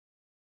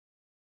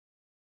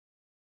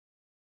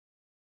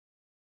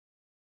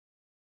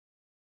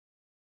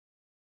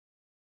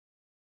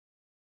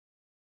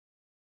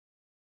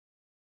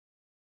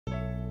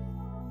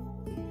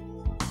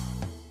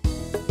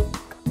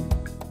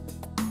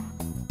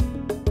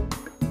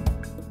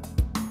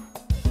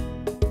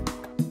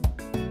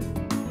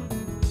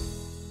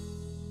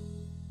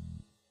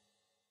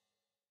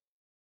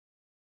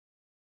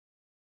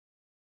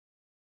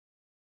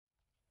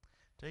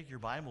Take your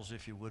Bibles,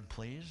 if you would,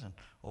 please, and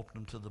open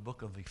them to the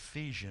book of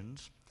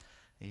Ephesians.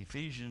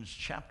 Ephesians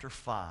chapter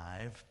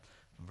 5,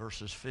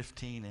 verses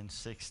 15 and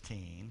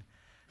 16.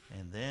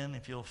 And then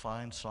if you'll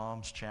find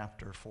Psalms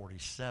chapter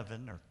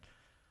 47 or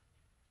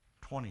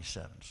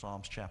 27,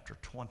 Psalms chapter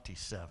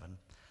 27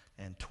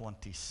 and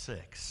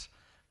 26,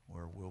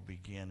 where we'll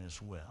begin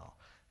as well.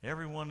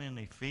 Everyone in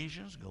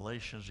Ephesians,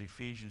 Galatians,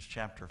 Ephesians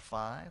chapter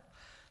 5,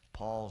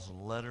 Paul's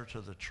letter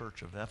to the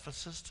church of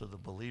Ephesus, to the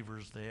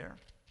believers there.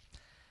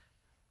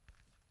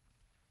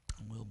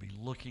 We'll be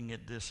looking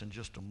at this in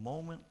just a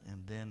moment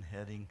and then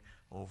heading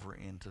over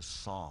into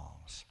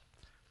Psalms.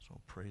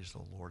 So praise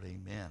the Lord,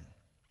 amen.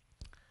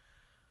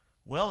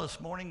 Well,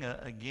 this morning,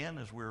 again,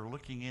 as we're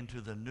looking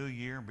into the new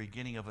year,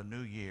 beginning of a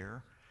new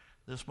year,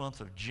 this month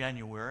of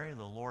January,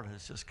 the Lord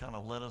has just kind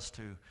of led us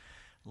to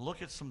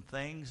look at some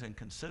things and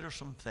consider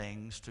some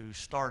things to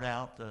start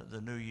out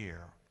the new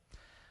year.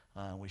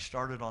 We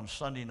started on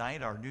Sunday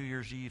night, our New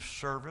Year's Eve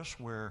service,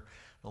 where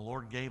the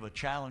Lord gave a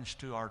challenge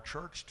to our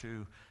church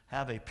to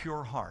have a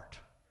pure heart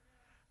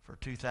for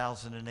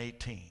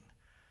 2018.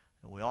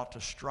 We ought to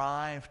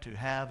strive to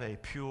have a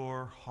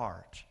pure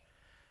heart.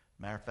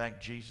 Matter of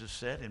fact, Jesus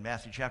said in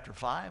Matthew chapter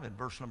 5 and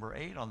verse number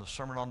 8 on the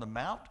Sermon on the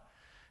Mount,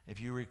 if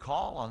you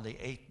recall, on the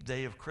 8th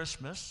day of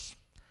Christmas,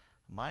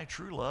 my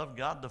true love,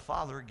 God the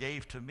Father,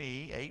 gave to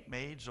me 8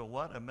 maids of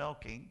what? A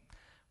milking,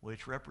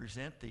 which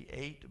represent the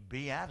 8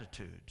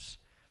 Beatitudes.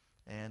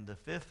 And the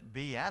 5th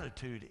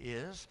Beatitude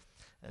is,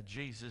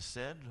 Jesus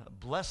said,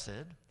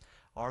 blessed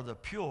are the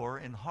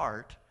pure in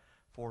heart,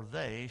 for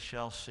they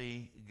shall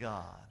see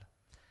God.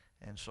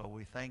 And so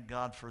we thank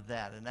God for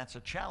that. And that's a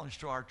challenge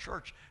to our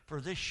church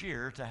for this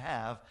year, to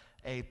have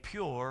a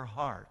pure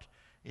heart.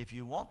 If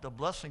you want the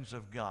blessings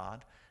of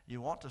God,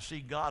 you want to see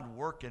God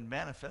work and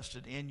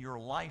manifested in your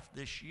life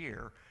this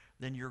year,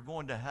 then you're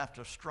going to have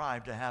to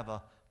strive to have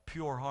a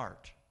pure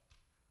heart.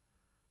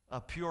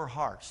 A pure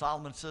heart.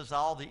 Solomon says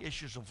all the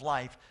issues of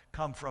life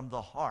come from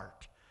the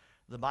heart.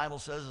 The Bible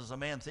says, as a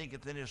man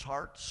thinketh in his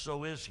heart,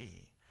 so is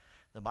he.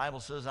 The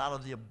Bible says, out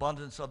of the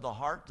abundance of the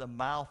heart, the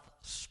mouth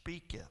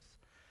speaketh.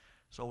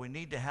 So we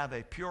need to have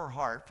a pure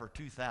heart for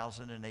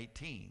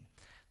 2018.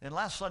 Then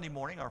last Sunday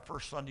morning, our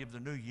first Sunday of the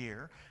new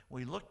year,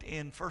 we looked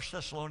in 1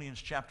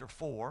 Thessalonians chapter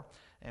 4,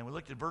 and we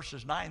looked at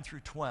verses 9 through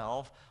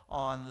 12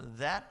 on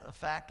that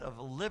fact of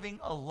living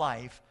a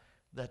life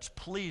that's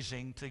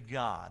pleasing to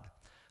God.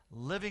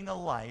 Living a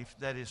life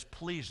that is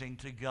pleasing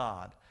to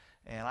God.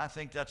 And I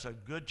think that's a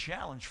good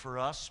challenge for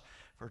us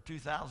for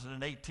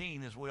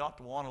 2018, is we ought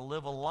to want to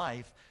live a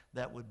life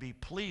that would be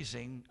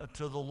pleasing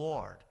to the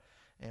Lord.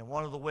 And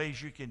one of the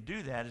ways you can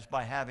do that is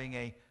by having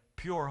a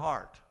pure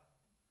heart.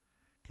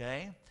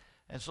 Okay?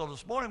 And so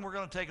this morning we're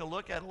going to take a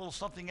look at a little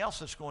something else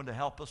that's going to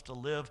help us to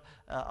live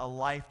a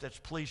life that's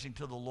pleasing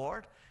to the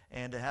Lord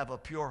and to have a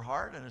pure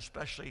heart, and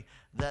especially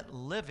that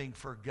living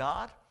for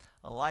God,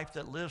 a life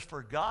that lives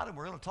for God. And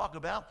we're going to talk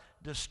about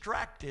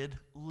distracted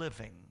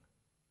living.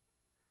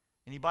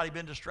 Anybody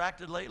been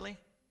distracted lately?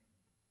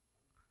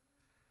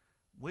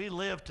 We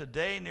live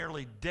today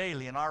nearly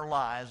daily in our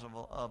lives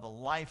of a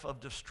life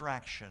of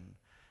distraction.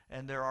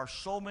 And there are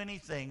so many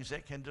things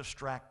that can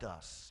distract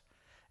us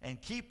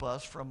and keep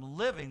us from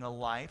living a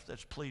life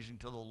that's pleasing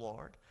to the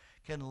Lord,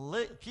 can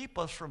keep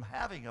us from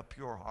having a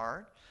pure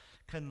heart,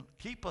 can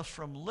keep us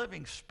from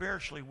living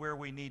spiritually where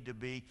we need to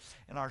be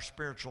in our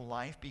spiritual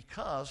life,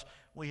 because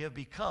we have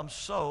become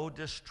so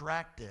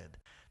distracted.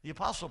 The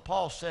Apostle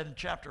Paul said in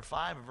chapter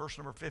 5 and verse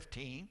number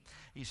 15,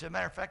 he said,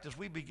 matter of fact, as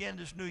we begin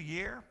this new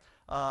year,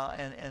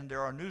 and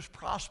there are new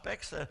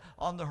prospects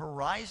on the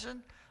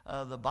horizon,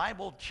 the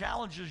Bible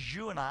challenges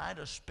you and I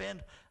to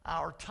spend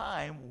our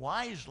time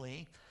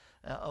wisely,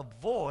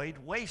 avoid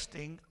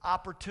wasting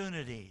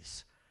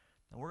opportunities.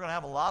 And we're going to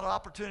have a lot of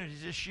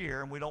opportunities this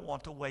year, and we don't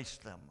want to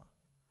waste them.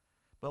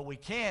 But we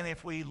can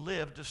if we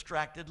live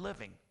distracted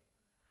living.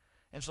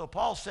 And so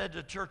Paul said to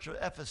the church of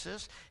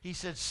Ephesus, he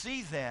said,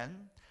 see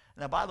then.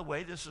 Now, by the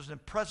way, this is a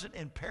present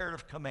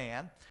imperative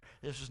command.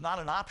 This is not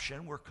an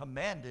option. We're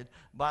commanded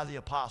by the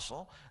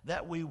apostle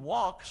that we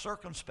walk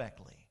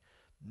circumspectly,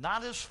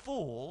 not as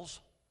fools,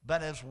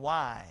 but as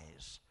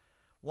wise.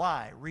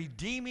 Why?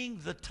 Redeeming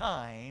the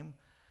time,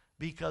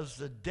 because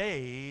the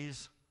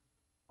days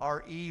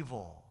are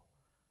evil.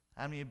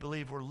 How many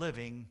believe we're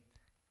living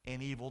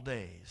in evil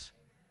days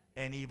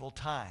and evil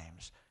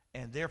times?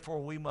 And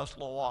therefore we must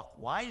walk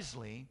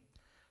wisely,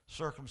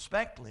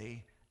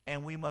 circumspectly,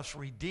 and we must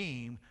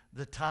redeem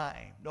the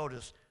time.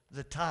 Notice,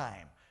 the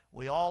time.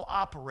 We all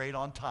operate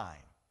on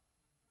time.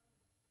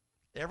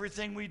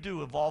 Everything we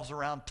do evolves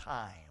around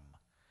time.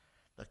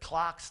 The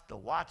clocks, the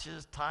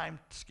watches, time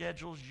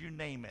schedules, you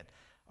name it.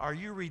 Are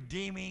you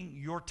redeeming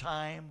your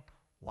time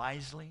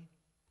wisely,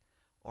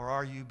 or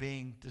are you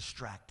being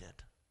distracted?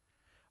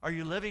 Are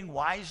you living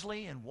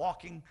wisely and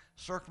walking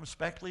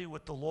circumspectly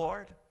with the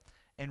Lord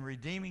and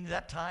redeeming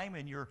that time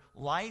in your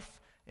life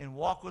and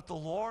walk with the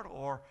Lord,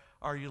 or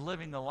are you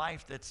living a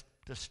life that's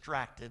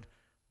distracted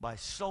by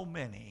so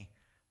many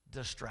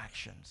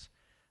distractions?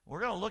 We're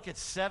going to look at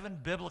 7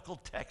 biblical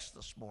texts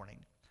this morning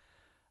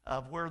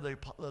of where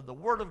the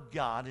Word of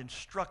God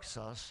instructs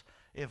us.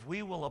 If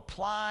we will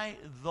apply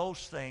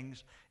those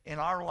things in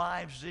our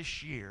lives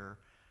this year,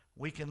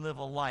 we can live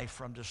a life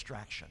from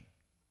distraction.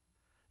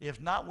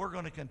 If not, we're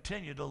going to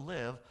continue to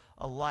live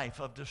a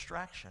life of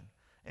distraction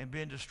and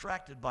being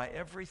distracted by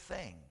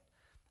everything.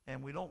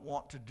 And we don't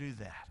want to do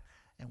that.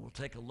 And we'll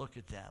take a look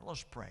at that.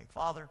 Let's pray.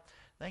 Father,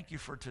 thank you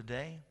for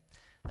today.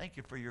 Thank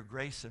you for your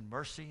grace and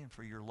mercy and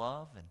for your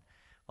love. And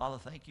Father,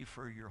 thank you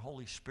for your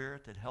Holy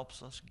Spirit that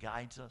helps us,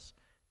 guides us,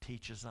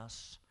 teaches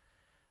us.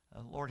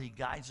 Lord, he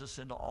guides us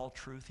into all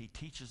truth. He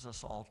teaches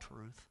us all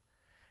truth.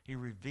 He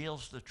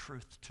reveals the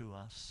truth to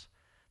us.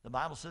 The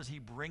Bible says he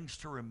brings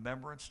to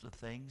remembrance the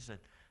things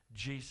that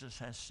Jesus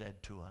has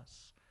said to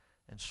us.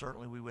 And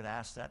certainly we would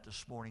ask that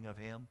this morning of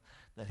him,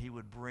 that he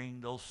would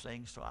bring those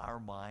things to our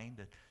mind,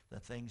 that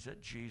the things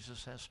that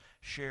Jesus has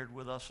shared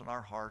with us in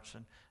our hearts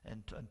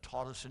and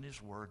taught us in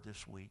his word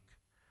this week.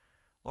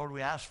 Lord,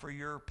 we ask for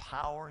your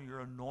power,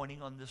 your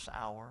anointing on this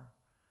hour.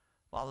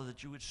 Father,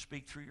 that you would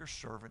speak through your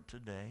servant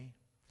today.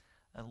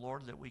 And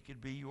Lord, that we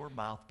could be your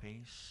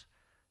mouthpiece.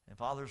 And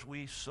Father, as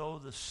we sow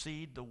the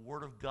seed, the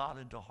word of God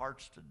into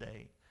hearts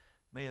today,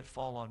 may it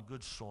fall on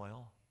good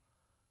soil.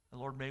 And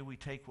Lord, may we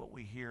take what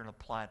we hear and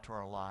apply it to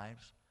our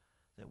lives,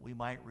 that we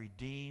might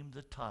redeem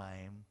the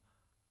time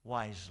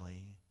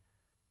wisely,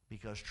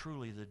 because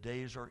truly the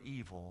days are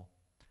evil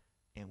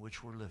in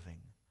which we're living.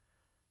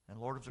 And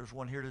Lord, if there's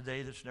one here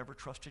today that's never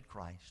trusted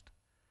Christ,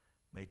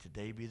 may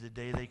today be the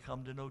day they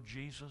come to know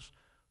Jesus,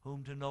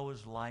 whom to know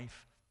is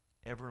life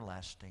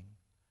everlasting.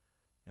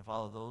 And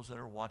Father, those that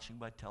are watching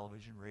by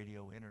television,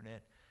 radio,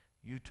 internet,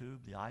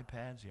 YouTube, the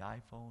iPads, the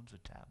iPhones, the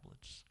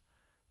tablets,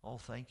 oh,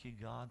 thank you,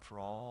 God, for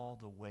all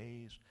the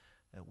ways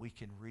that we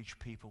can reach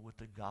people with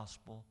the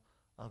gospel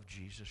of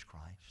Jesus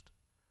Christ.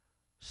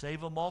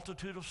 Save a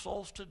multitude of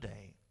souls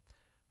today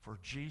for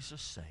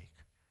Jesus' sake.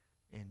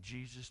 In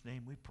Jesus'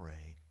 name we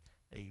pray.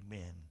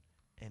 Amen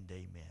and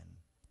amen.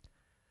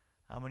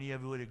 How many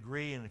of you would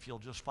agree? And if you'll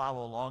just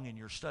follow along in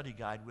your study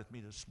guide with me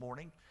this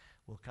morning,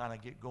 we'll kind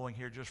of get going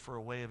here just for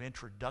a way of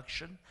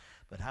introduction.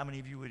 But how many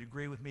of you would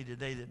agree with me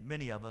today that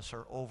many of us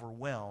are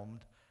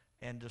overwhelmed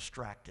and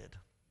distracted?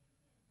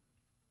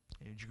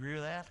 Did you agree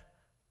with that?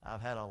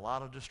 I've had a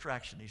lot of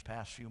distraction these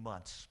past few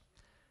months.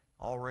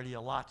 Already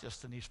a lot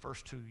just in these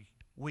first 2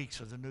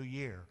 weeks of the new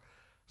year.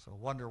 So I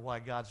wonder why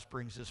God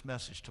brings this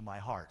message to my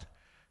heart,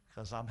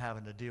 because I'm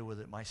having to deal with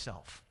it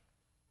myself.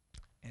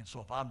 And so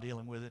if I'm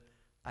dealing with it,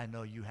 I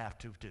know you have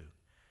to too.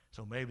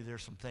 So maybe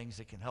there's some things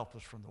that can help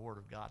us from the Word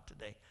of God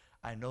today.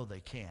 I know they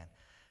can.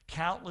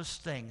 Countless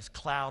things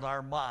cloud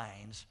our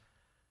minds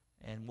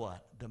and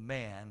what?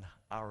 Demand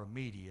our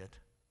immediate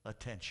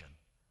attention.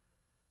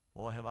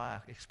 Boy, have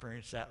I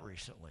experienced that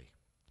recently.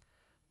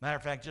 Matter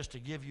of fact, just to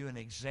give you an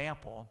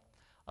example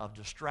of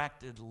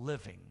distracted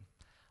living,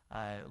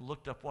 I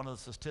looked up one of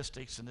the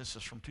statistics, and this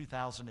is from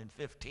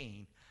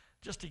 2015,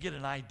 just to get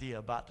an idea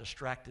about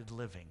distracted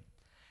living.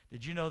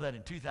 Did you know that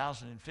in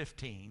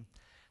 2015,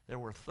 there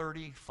were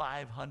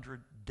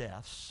 3,500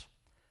 deaths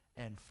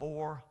and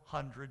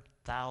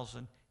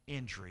 400,000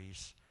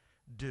 injuries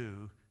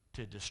due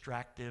to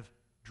distracted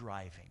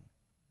driving?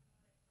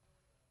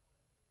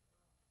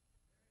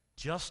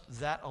 Just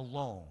that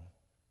alone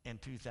in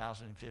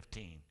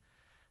 2015.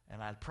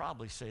 And I'd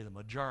probably say the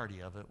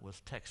majority of it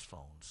was text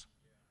phones.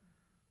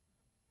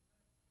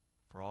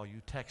 For all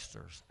you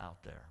texters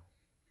out there,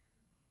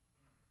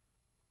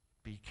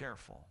 be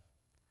careful.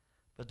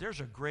 But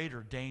there's a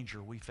greater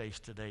danger we face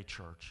today,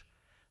 church.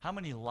 How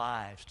many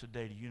lives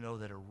today do you know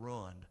that are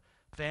ruined?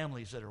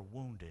 Families that are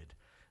wounded.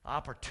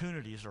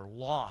 Opportunities are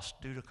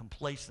lost due to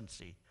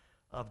complacency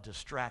of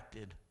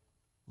distracted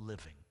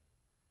living.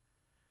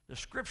 The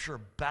Scripture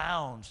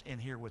abounds in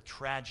here with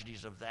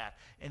tragedies of that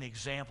and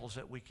examples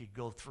that we could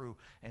go through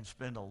and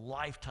spend a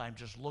lifetime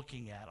just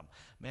looking at them.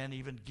 Man,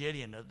 even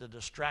Gideon, the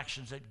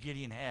distractions that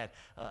Gideon had,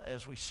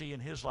 as we see in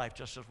his life,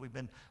 just as we've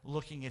been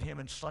looking at him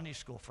in Sunday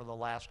school for the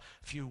last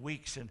few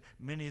weeks, and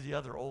many of the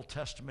other Old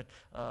Testament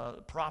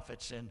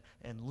prophets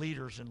and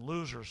leaders and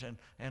losers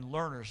and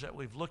learners that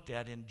we've looked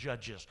at in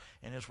Judges,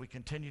 and as we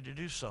continue to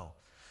do so.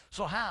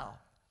 So how?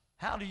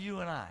 How do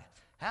you and I,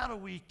 how do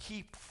we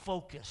keep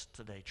focused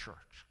today,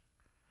 church,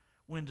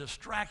 when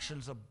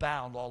distractions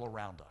abound all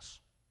around us?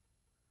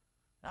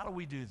 How do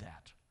we do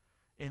that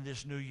in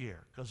this new year?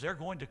 Because they're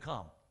going to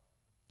come,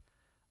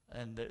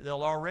 and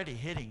they'll already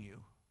hitting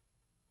you.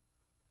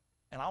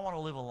 And I want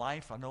to live a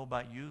life, I know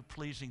about you,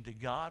 pleasing to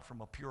God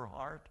from a pure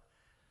heart.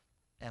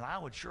 And I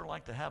would sure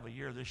like to have a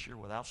year this year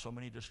without so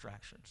many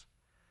distractions.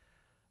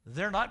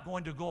 They're not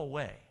going to go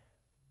away.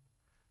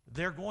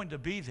 They're going to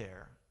be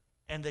there,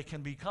 and they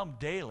can become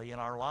daily in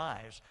our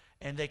lives,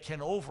 and they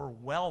can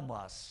overwhelm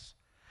us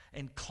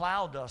and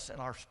cloud us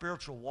in our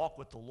spiritual walk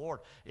with the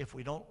Lord if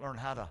we don't learn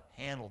how to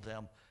handle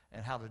them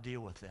and how to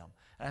deal with them.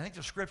 And I think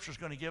the Scripture is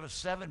going to give us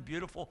 7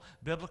 beautiful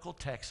biblical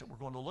texts that we're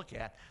going to look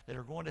at that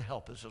are going to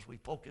help us as we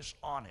focus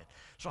on it.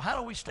 So how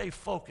do we stay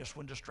focused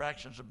when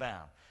distractions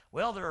abound?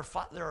 Well, we're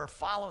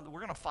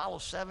going to follow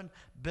 7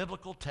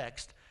 biblical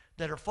texts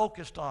that are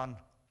focused on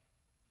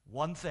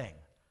one thing: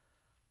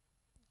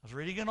 I was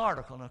reading an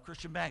article in a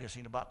Christian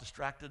magazine about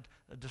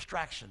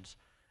distractions.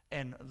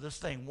 And this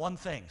thing, one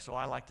thing. So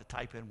I like to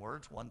type in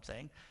words, one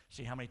thing,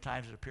 see how many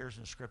times it appears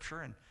in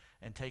Scripture,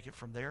 and take it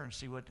from there and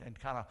see what, and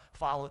kind of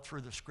follow it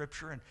through the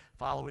Scripture and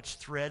follow its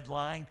thread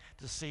line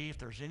to see if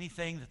there's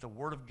anything that the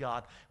Word of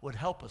God would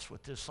help us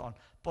with this on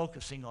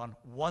focusing on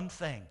one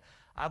thing.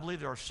 I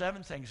believe there are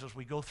 7 things as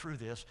we go through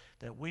this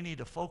that we need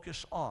to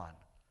focus on,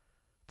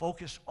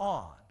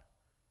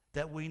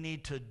 that we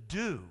need to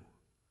do.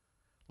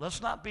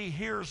 Let's not be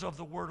hearers of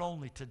the Word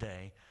only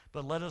today,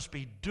 but let us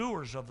be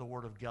doers of the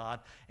Word of God,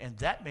 and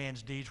that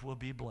man's deeds will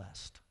be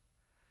blessed.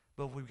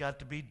 But we've got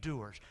to be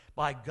doers.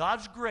 By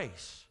God's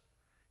grace,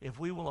 if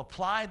we will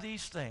apply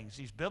these things,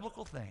 these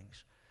biblical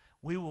things,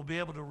 we will be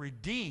able to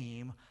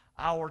redeem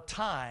our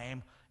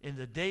time in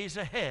the days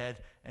ahead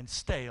and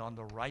stay on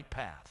the right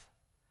path.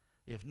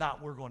 If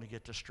not, we're going to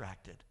get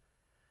distracted.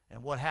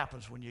 And what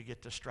happens when you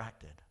get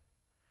distracted?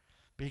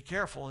 Be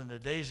careful in the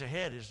days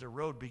ahead as the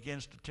road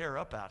begins to tear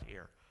up out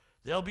here.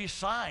 There'll be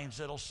signs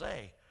that'll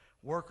say,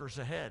 workers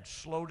ahead,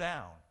 slow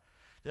down.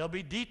 There'll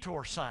be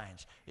detour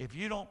signs. If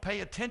you don't pay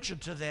attention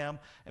to them,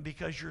 and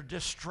because you're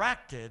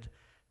distracted,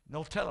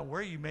 no telling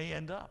where you may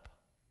end up.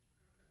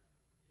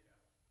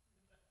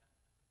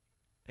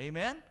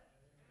 Amen?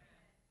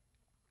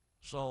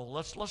 So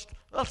let's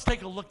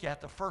take a look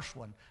at the first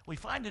one. We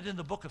find it in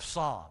the book of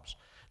Psalms.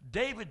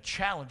 David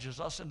challenges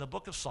us in the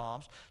book of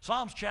Psalms.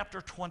 Psalms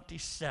chapter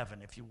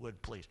 27, if you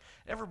would, please.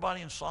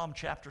 Everybody in Psalm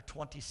chapter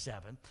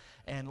 27.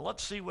 And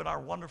let's see what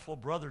our wonderful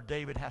brother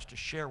David has to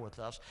share with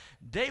us.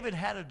 David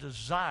had a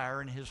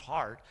desire in his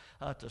heart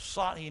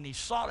and he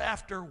sought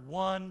after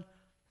one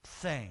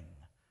thing.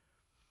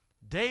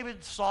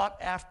 David sought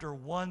after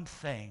one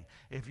thing.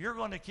 If you're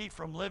going to keep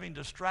from living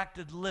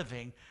distracted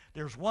living,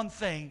 there's one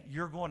thing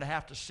you're going to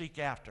have to seek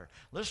after.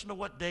 Listen to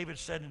what David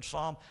said in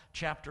Psalm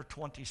chapter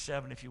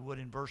 27, if you would,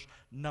 in verse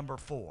number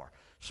 4.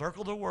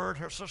 Circle the word.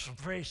 Here's some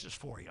phrases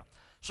for you.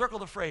 Circle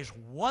the phrase,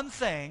 one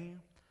thing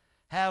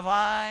have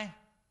I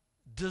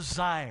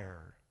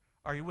desired.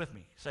 Are you with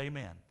me? Say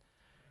amen.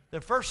 The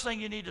first thing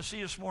you need to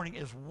see this morning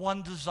is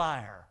one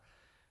desire.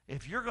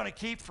 If you're going to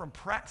keep from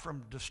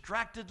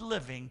distracted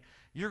living,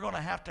 you're going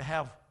to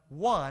have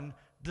one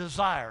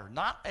desire.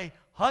 Not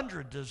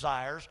 100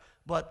 desires,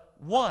 but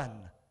one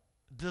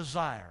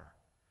desire.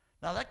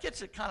 Now that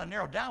gets it kind of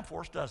narrowed down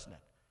for us, doesn't it?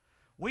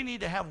 We need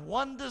to have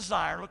one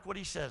desire. Look what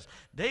he says.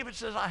 David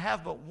says, I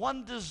have but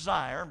one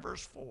desire, in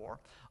verse 4,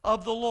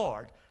 of the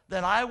Lord,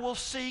 that I will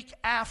seek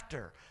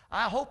after.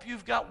 I hope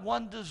you've got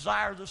one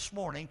desire this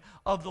morning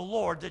of the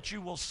Lord that you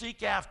will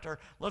seek after.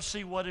 Let's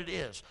see what it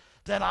is.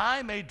 That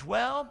I may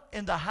dwell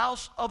in the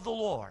house of the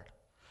Lord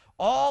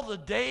all the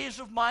days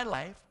of my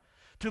life,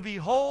 to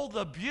behold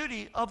the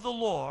beauty of the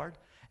Lord,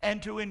 and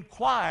to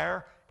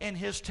inquire in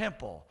his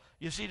temple.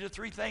 You see the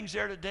 3 things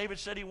there that David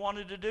said he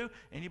wanted to do?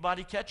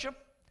 Anybody catch them?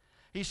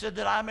 He said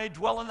that I may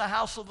dwell in the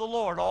house of the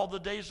Lord all the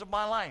days of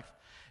my life.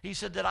 He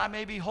said that I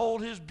may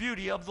behold his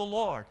beauty of the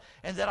Lord,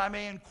 and that I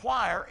may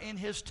inquire in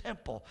his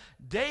temple.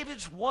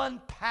 David's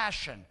one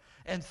passion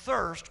and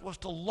thirst was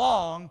to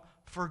long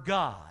for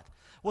God,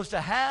 was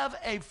to have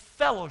a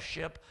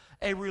fellowship,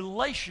 a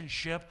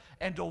relationship,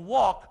 and to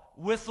walk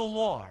with the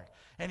Lord.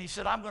 And he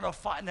said, I'm going to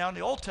find, now in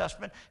the Old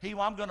Testament,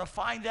 I'm going to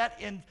find that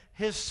in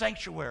his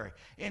sanctuary,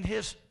 in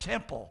his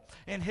temple,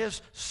 in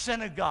his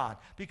synagogue,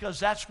 because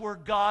that's where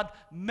God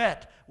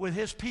met with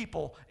his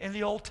people in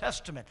the Old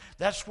Testament.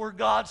 That's where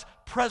God's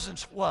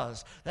presence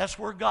was. That's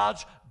where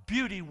God's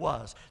beauty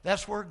was.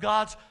 That's where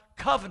God's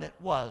covenant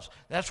was.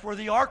 That's where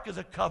the Ark of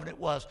the Covenant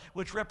was,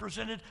 which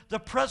represented the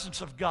presence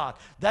of God.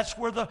 That's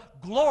where the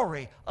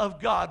glory of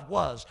God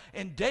was.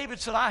 And David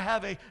said, I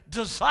have a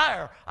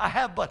desire. I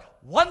have but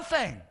one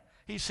thing,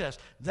 he says,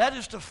 that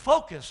is to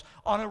focus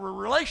on a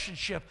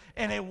relationship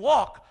and a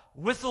walk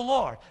with the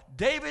Lord.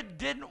 David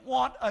didn't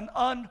want an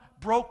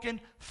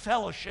unbroken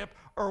fellowship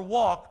or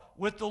walk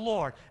with the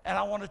Lord. And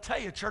I want to tell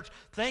you, church,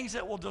 things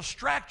that will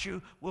distract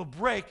you will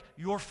break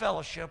your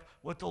fellowship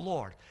with the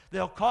Lord.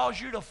 They'll cause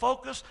you to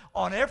focus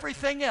on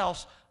everything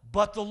else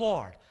but the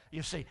Lord.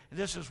 You see,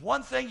 this is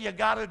one thing you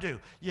got to do.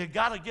 You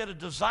got to get a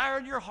desire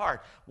in your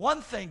heart.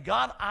 One thing,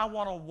 God, I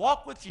want to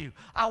walk with you.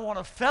 I want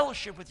to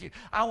fellowship with you.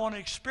 I want to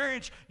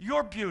experience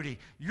your beauty,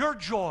 your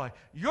joy,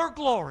 your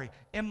glory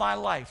in my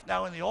life.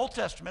 Now, in the Old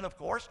Testament, of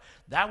course,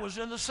 that was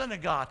in the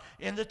synagogue,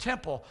 in the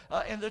temple,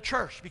 in the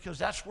church, because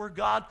that's where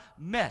God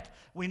met.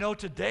 We know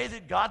today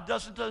that God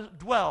doesn't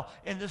dwell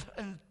in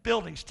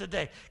buildings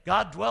today.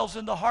 God dwells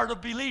in the heart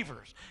of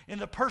believers, in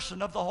the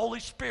person of the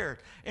Holy Spirit,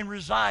 and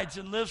resides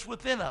and lives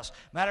within us.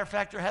 Matter of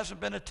fact, there hasn't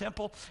been a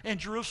temple in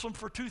Jerusalem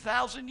for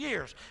 2,000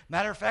 years.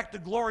 Matter of fact, the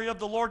glory of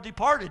the Lord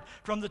departed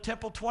from the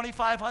temple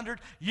 2,500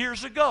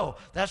 years ago.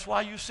 That's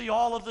why you see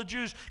all of the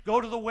Jews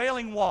go to the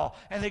Wailing Wall,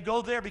 and they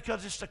go there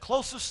because it's the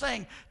closest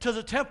thing to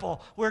the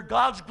temple where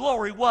God's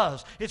glory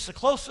was. It's the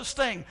closest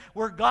thing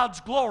where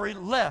God's glory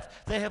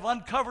left. They have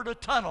uncovered a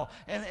tunnel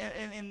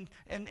and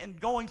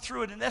going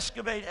through it and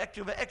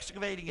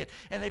excavating it,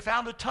 and they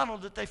found a tunnel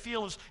that they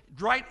feel is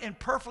right in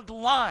perfect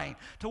line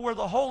to where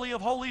the Holy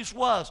of Holies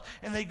was,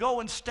 and they they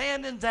go and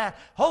stand in that,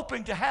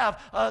 hoping to have,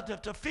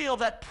 to feel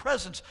that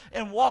presence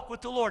and walk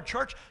with the Lord.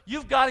 Church,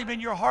 you've got him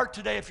in your heart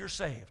today if you're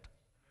saved.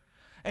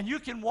 And you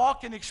can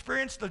walk and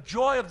experience the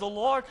joy of the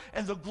Lord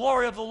and the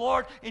glory of the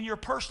Lord in your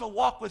personal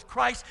walk with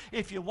Christ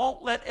if you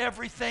won't let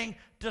everything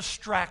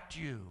distract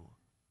you.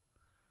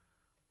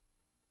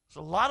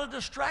 There's a lot of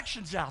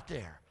distractions out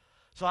there.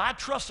 So I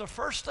trust the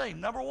first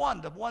thing, number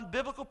one, the one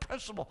biblical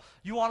principle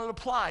you want to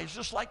apply is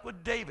just like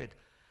with David.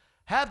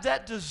 Have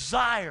that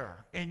desire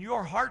in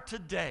your heart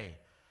today.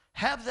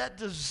 Have that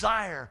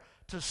desire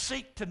to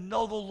seek to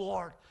know the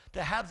Lord,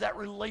 to have that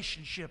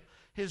relationship,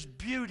 his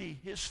beauty,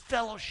 his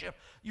fellowship,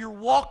 your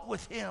walk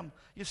with him.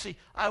 You see,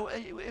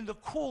 in the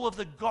cool of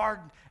the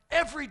garden,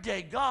 every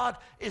day God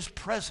is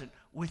present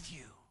with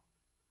you.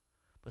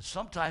 But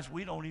sometimes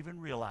we don't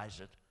even realize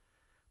it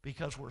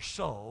because we're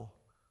so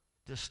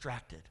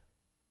distracted.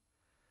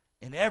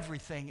 And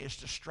everything is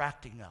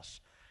distracting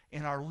us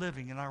in our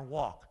living, in our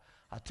walk.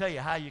 I'll tell you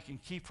how you can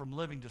keep from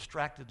living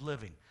distracted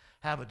living.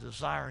 Have a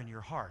desire in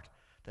your heart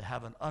to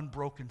have an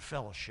unbroken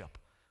fellowship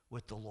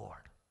with the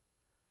Lord.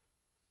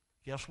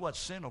 Guess what?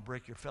 Sin will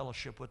break your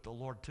fellowship with the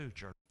Lord too,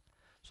 church.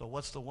 So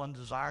what's the one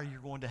desire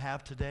you're going to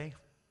have today?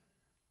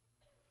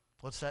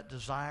 What's that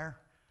desire?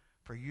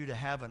 For you to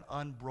have an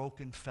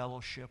unbroken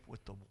fellowship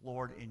with the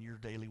Lord in your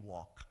daily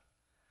walk.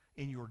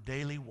 In your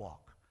daily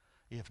walk.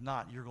 If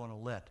not, you're going to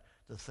let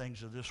the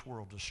things of this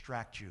world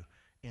distract you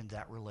in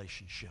that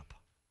relationship.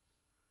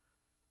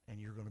 And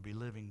you're going to be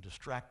living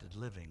distracted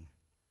living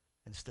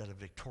instead of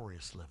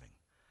victorious living.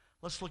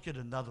 Let's look at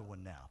another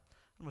one now.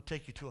 I'm going to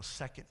take you to a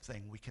second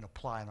thing we can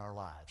apply in our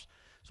lives.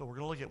 So we're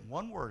going to look at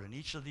one word in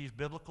each of these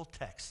biblical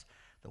texts.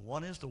 The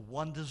one is the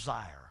one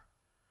desire.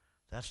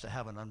 That's to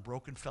have an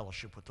unbroken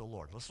fellowship with the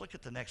Lord. Let's look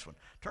at the next one.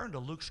 Turn to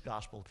Luke's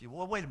gospel if you will.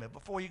 Well, wait a minute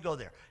before you go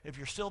there. If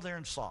you're still there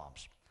in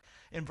Psalms.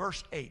 In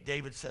verse 8,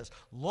 David says,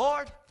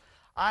 Lord,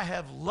 I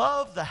have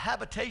loved the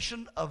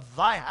habitation of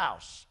thy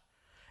house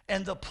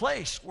and the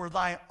place where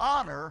thy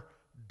honor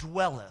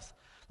dwelleth.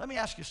 Let me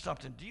ask you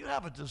something. Do you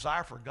have a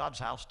desire for God's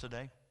house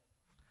today?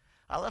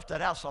 I left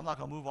that out, so I'm not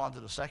going to move on to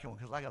the second one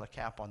because I got a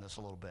cap on this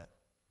a little bit.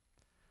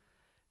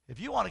 If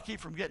you want to keep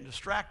from getting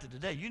distracted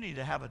today, you need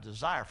to have a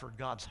desire for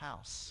God's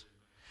house.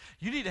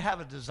 You need to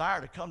have a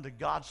desire to come to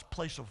God's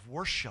place of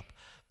worship.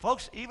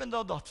 Folks, even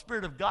though the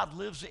Spirit of God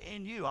lives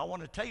in you, I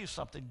want to tell you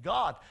something.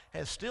 God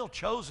has still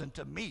chosen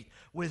to meet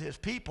with his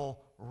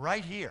people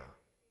right here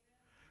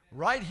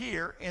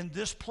in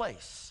this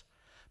place.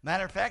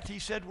 Matter of fact, he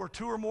said, where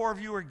two or more of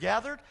you are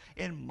gathered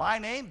in my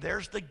name,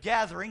 there's the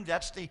gathering.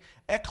 That's the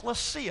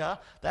ecclesia.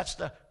 That's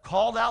the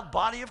called out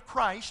body of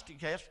Christ.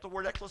 Okay, that's what the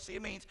word ecclesia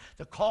means.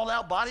 The called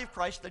out body of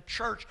Christ, the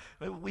church.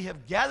 We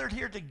have gathered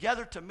here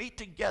together to meet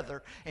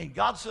together. And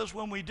God says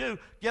when we do,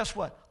 guess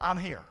what? I'm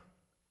here.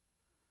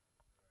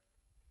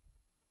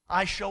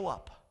 I show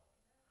up.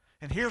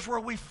 And here's where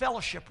we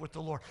fellowship with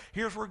the Lord.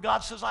 Here's where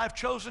God says, I've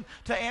chosen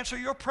to answer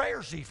your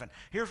prayers even.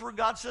 Here's where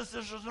God says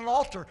there's an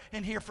altar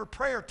in here for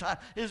prayer time.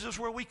 This is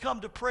where we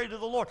come to pray to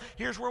the Lord.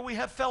 Here's where we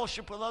have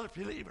fellowship with other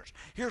believers.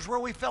 Here's where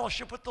we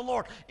fellowship with the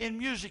Lord in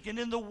music and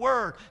in the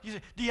Word. You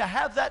say, do you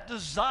have that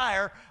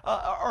desire?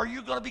 Are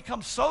you going to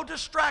become so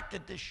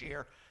distracted this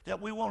year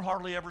that we won't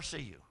hardly ever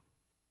see you?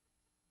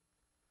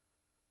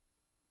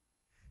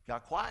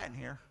 Got quiet in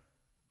here.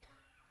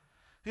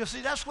 You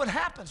see, that's what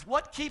happens.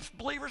 What keeps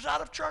believers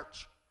out of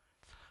church?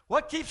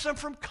 What keeps them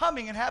from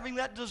coming and having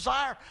that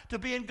desire to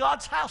be in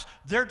God's house?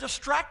 They're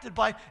distracted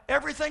by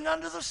everything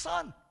under the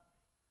sun.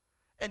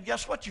 And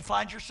guess what? You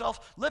find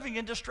yourself living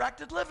in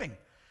distracted living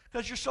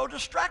because you're so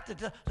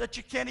distracted that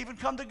you can't even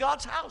come to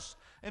God's house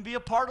and be a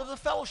part of the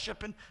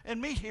fellowship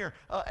and meet here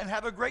and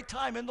have a great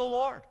time in the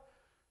Lord.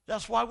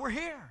 That's why we're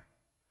here.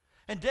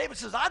 And David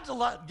says, I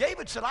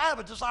have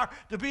a desire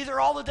to be there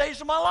all the days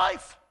of my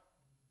life.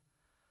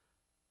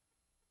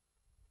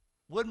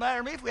 Wouldn't matter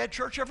to me if we had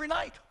church every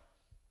night.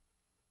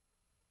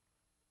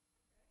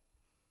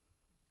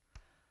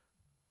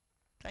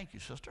 Thank you,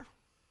 sister.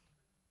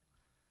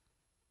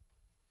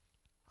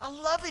 I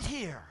love it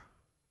here.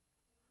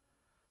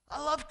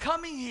 I love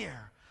coming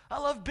here. I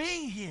love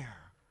being here.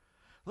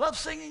 Love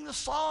singing the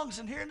songs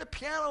and hearing the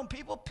piano and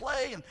people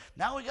play. And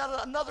now we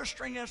got another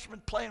string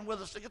instrument playing with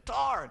us, the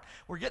guitar. And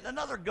we're getting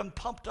another gun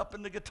pumped up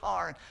in the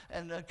guitar.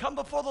 And come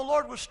before the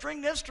Lord with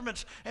stringed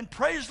instruments and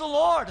praise the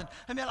Lord. And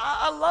I mean,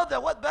 I love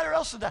that. What better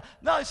else than that?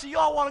 Now, you see, you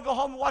all want to go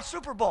home and watch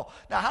Super Bowl.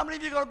 Now, how many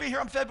of you are going to be here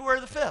on February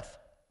the 5th?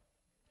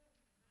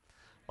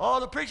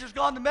 Oh, the preacher's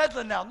gone to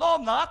Medlin now. No,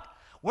 I'm not.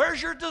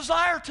 Where's your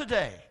desire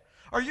today?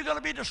 Are you going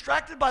to be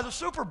distracted by the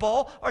Super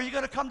Bowl, or are you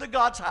going to come to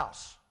God's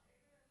house?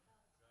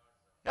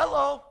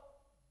 Hello.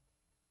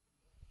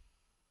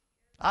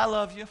 I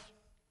love you.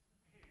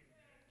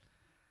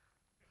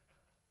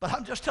 But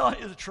I'm just telling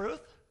you the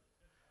truth.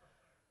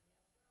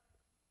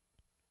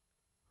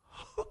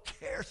 Who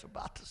cares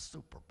about the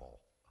Super Bowl?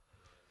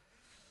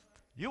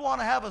 You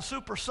want to have a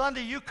super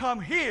Sunday, you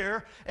come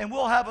here and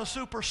we'll have a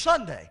super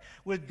Sunday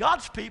with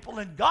God's people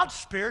and God's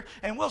Spirit,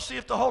 and we'll see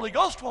if the Holy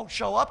Ghost won't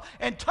show up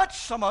and touch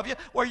some of you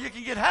where you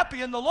can get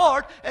happy in the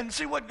Lord and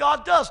see what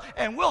God does.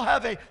 And we'll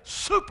have a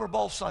Super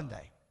Bowl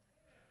Sunday.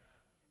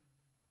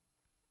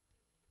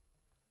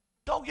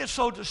 Don't get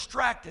so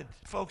distracted,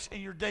 folks,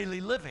 in your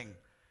daily living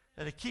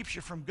that it keeps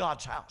you from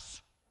God's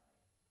house.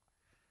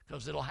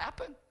 Because it'll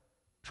happen.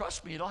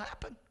 Trust me, it'll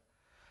happen.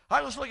 All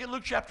right, let's look at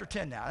Luke chapter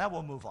 10 now. Now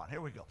we'll move on. Here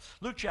we go.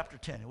 Luke chapter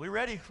 10. Are we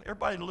ready?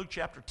 Everybody to Luke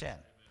chapter 10.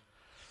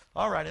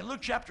 All right, in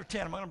Luke chapter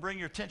 10, I'm going to bring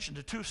your attention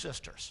to two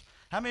sisters.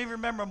 How many of you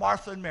remember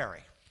Martha and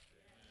Mary?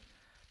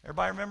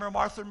 Everybody remember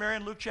Martha and Mary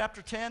in Luke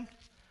chapter 10?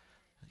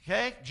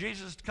 Okay,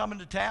 Jesus is coming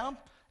to town,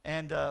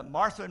 and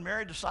Martha and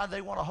Mary decide they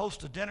want to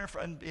host a dinner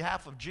on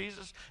behalf of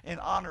Jesus, in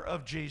honor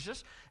of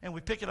Jesus. And we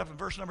pick it up in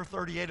verse number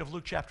 38 of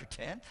Luke chapter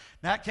 10.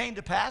 Now it came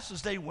to pass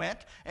as they went,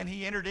 and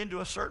he entered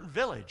into a certain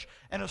village,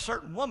 and a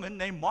certain woman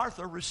named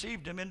Martha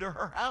received him into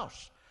her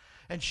house.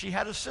 And she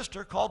had a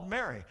sister called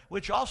Mary,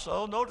 which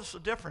also, notice the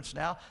difference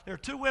now, there are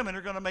two women who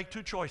are going to make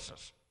two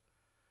choices.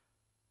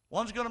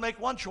 One's going to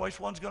make one choice,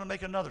 one's going to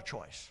make another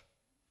choice.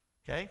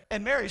 Okay?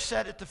 And Mary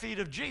sat at the feet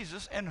of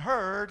Jesus and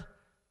heard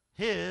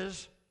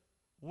his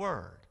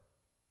word.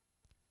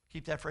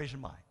 Keep that phrase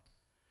in mind.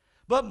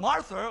 But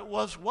Martha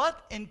was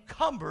what?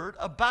 Encumbered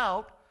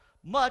about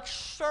much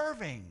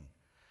serving,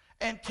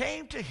 and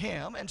came to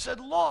him and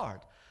said, Lord,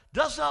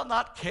 dost thou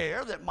not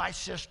care that my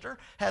sister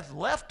hath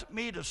left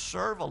me to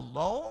serve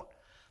alone?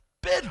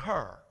 Bid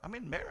her.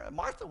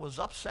 Martha was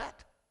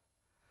upset.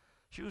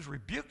 She was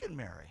rebuking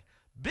Mary.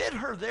 Bid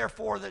her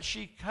therefore that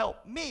she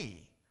help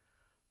me.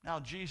 Now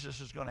Jesus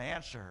is going to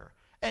answer her.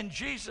 And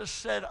Jesus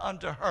said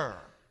unto her,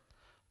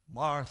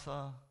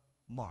 Martha,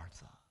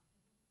 Martha,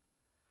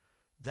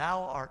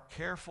 thou art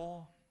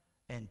careful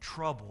and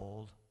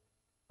troubled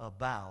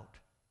about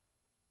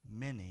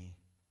many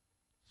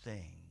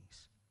things.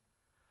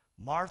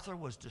 Martha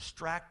was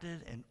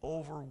distracted and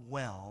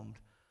overwhelmed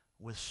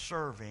with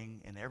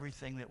serving and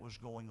everything that was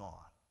going on.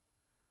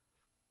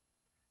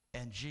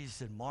 And Jesus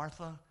said,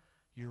 Martha,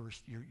 you're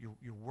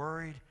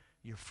worried,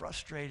 you're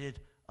frustrated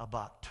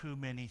about too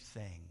many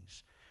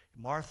things.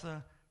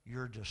 Martha,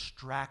 you're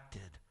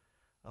distracted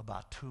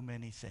about too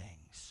many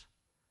things.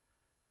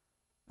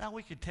 Now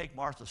we could take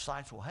Martha's side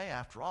and say, well, hey,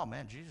 after all,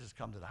 man, Jesus has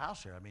come to the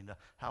house here.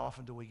 How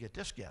often do we get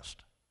this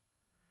guest?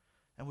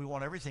 And we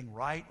want everything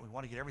right. We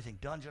want to get everything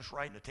done just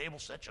right, and the table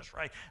set just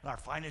right, and our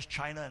finest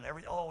china and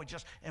everything.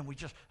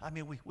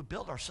 We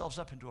build ourselves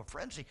up into a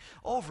frenzy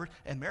over it,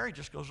 and Mary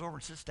just goes over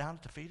and sits down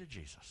at the feet of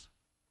Jesus.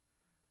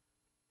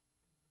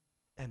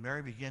 And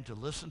Mary began to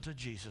listen to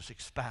Jesus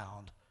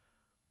expound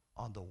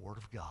on the Word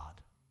of God.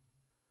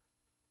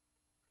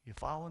 You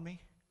following me?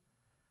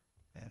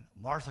 And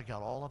Martha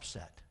got all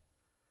upset.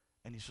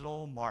 And he said,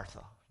 oh,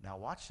 Martha. Now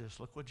watch this.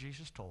 Look what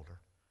Jesus told her.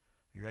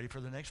 You ready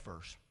for the next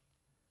verse?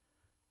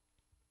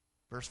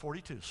 Verse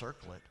 42,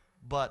 circle it.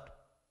 But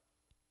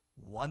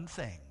one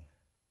thing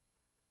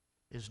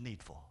is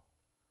needful.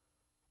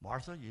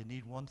 Martha, you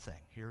need one thing.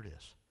 Here it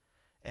is.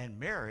 And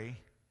Mary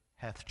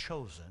hath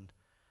chosen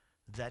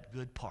that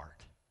good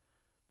part.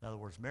 In other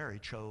words, Mary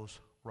chose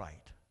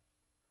right.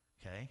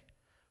 Okay?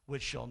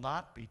 Which shall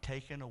not be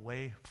taken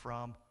away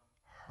from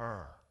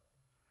her.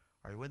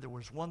 All right, there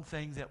was one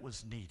thing that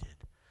was needed.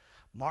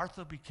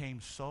 Martha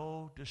became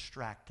so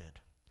distracted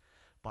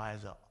by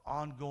the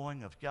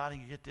ongoing of God,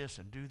 and you get this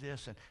and do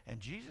this. And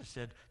Jesus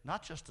said,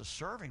 not just the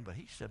serving, but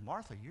he said,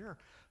 Martha,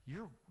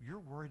 you're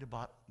worried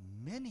about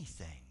many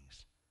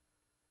things.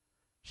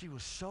 She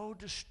was so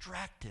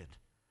distracted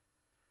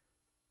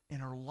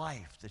in her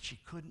life that she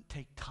couldn't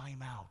take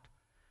time out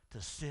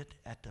to sit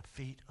at the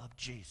feet of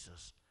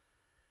Jesus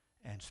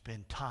and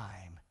spend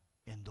time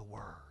in the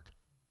Word.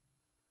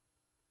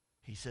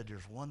 He said,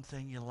 there's one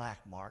thing you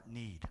lack,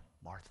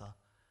 Martha,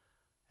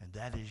 and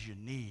that is you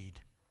need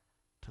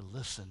to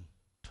listen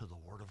to the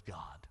Word of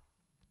God.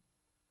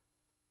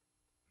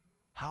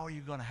 How are you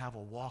going to have a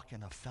walk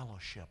in a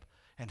fellowship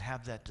and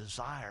have that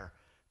desire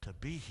to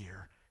be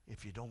here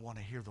if you don't want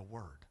to hear the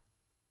Word?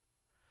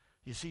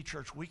 You see,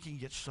 church, we can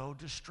get so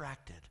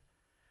distracted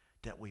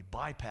that we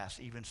bypass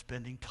even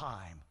spending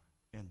time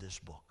in this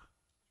book.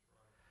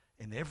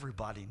 And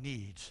everybody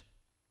needs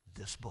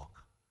this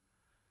book.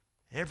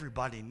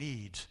 Everybody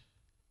needs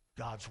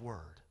God's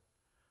Word.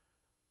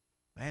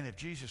 Man, if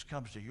Jesus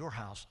comes to your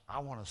house, I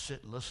want to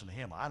sit and listen to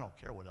him. I don't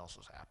care what else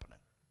is happening.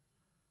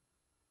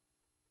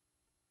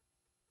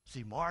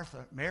 See,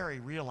 Mary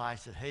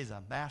realized that, hey,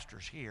 the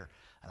Master's here,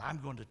 and I'm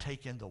going to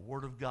take in the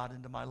Word of God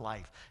into my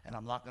life, and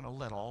I'm not going to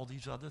let all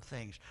these other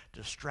things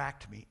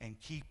distract me and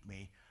keep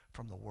me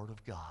from the Word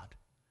of God.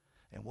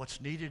 And what's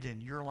needed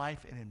in your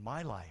life and in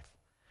my life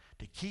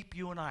to keep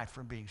you and I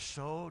from being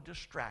so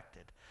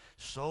distracted,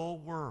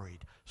 so worried,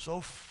 so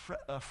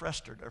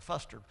frustrated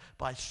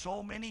by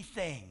so many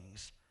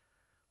things,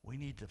 we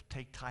need to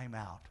take time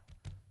out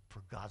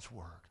for God's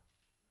Word.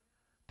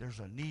 There's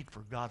a need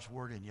for God's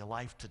Word in your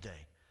life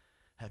today.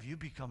 Have you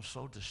become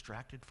so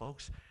distracted,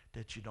 folks,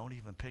 that you don't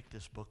even pick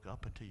this book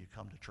up until you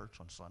come to church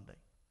on Sunday?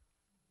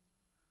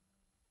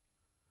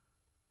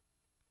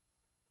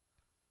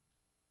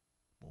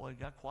 it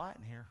got quiet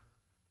in here.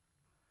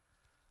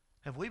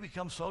 Have we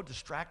become so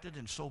distracted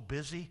and so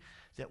busy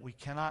that we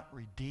cannot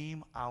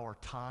redeem our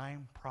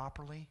time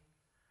properly?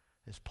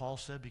 As Paul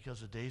said,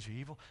 because the days are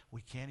evil,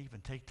 we can't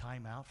even take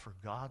time out for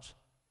God's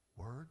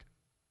word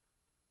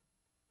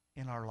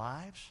in our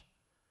lives.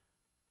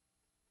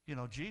 You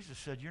know, Jesus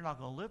said you're not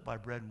going to live by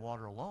bread and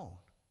water alone,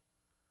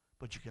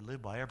 but you can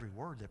live by every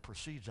word that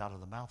proceeds out of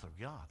the mouth of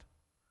God.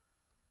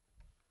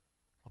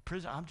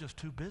 Well, I'm just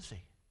too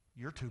busy.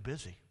 You're too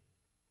busy.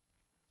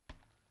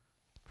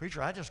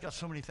 Preacher, I just got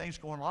so many things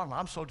going on, and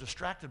I'm so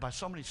distracted by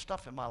so many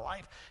stuff in my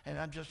life, and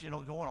I'm just,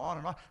 going on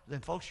and on.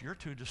 Then, folks, you're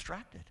too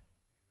distracted.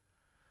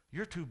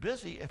 You're too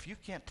busy if you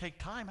can't take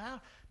time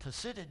out to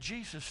sit at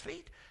Jesus'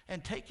 feet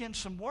and take in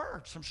some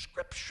words, some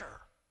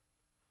scripture.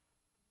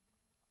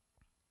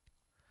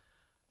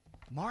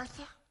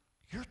 Martha,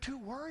 you're too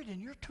worried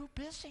and you're too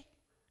busy.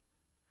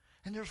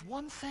 And there's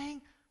one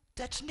thing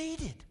that's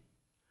needed.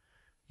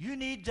 You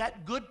need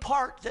that good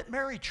part that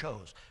Mary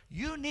chose.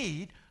 You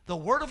need the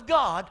Word of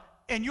God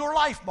in your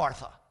life,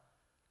 Martha.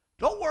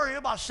 Don't worry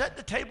about setting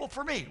the table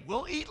for me.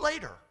 We'll eat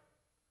later.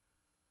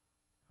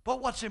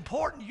 But what's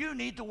important, you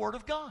need the Word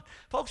of God.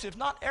 Folks, if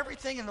not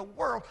everything in the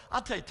world,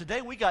 I'll tell you,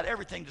 today we got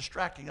everything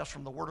distracting us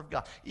from the Word of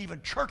God,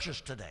 even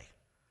churches today.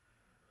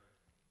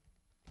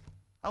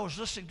 I was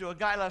listening to a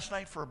guy last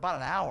night for about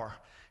an hour,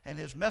 and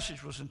his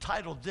message was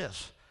entitled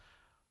this,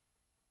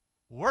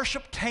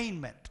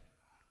 Worshiptainment.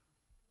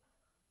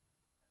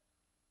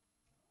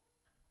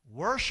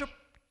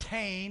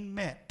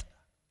 Worshiptainment.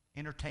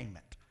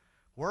 Entertainment.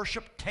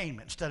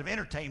 Worshiptainment. Instead of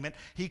entertainment,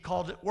 he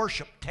called it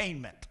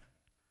worshiptainment.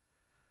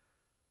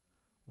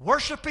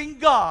 Worshiping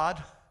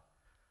God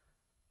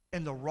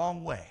in the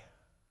wrong way.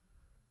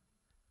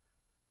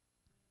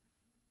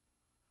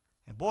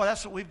 And boy,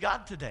 that's what we've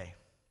got today.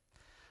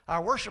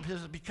 Our worship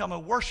has become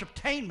a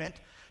worshiptainment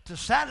to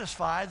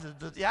satisfy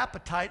the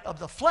appetite of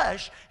the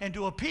flesh and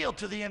to appeal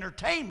to the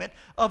entertainment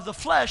of the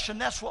flesh, and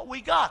that's what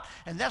we got.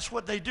 And that's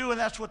what they do, and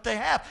that's what they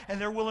have.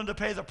 And they're willing to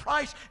pay the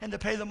price and to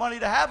pay the money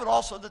to have it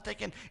also, that they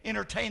can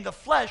entertain the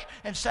flesh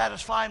and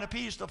satisfy and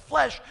appease the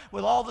flesh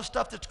with all the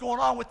stuff that's going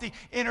on with the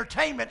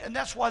entertainment, and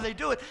that's why they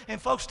do it.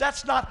 And folks,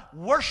 that's not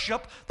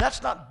worship.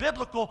 That's not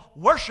biblical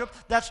worship.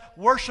 That's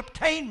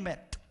worshiptainment.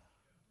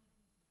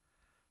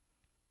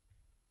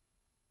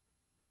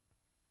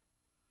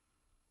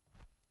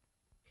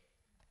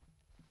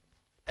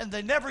 And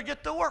they never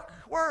get the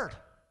word.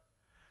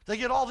 They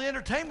get all the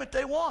entertainment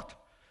they want.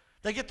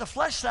 They get the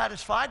flesh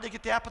satisfied. They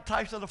get the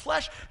appetites of the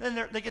flesh. And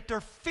they get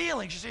their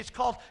feelings. You see,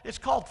 it's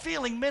called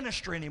feeling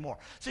ministry anymore.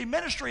 See,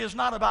 ministry is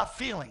not about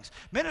feelings.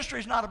 Ministry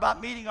is not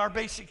about meeting our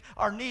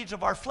needs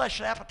of our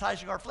flesh and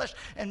appetizing our flesh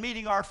and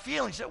meeting our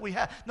feelings that we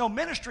have. No,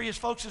 ministry is,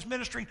 folks, is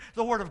ministering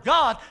the Word of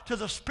God to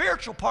the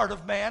spiritual part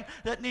of man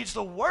that needs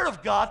the Word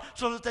of God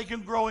so that they can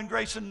grow in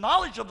grace and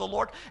knowledge of the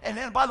Lord. And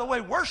then, by the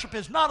way, worship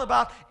is not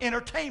about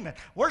entertainment.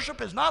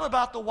 Worship is not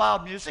about the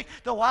wild music,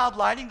 the wild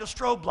lighting, the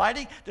strobe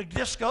lighting, the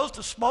discos,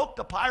 the smoke,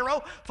 the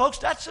pyro. Folks,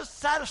 that's just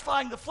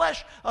satisfying the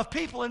flesh of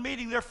people and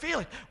meeting their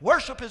feelings.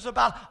 Worship is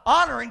about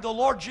honoring the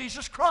Lord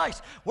Jesus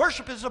Christ.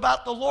 Worship is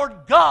about the Lord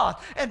God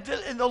and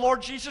the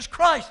Lord Jesus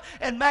Christ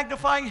and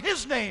magnifying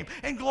His name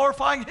and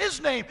glorifying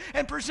His name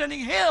and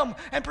presenting Him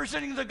and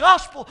presenting the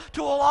gospel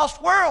to a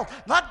lost world,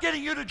 not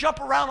getting you to jump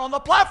around on the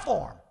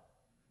platform.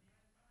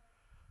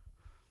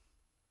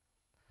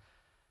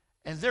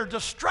 And they're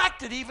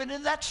distracted even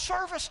in that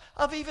service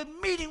of even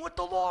meeting with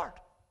the Lord.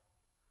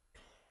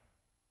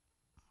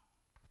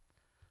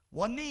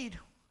 One need.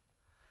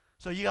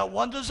 So you got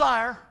one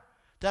desire.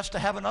 That's to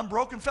have an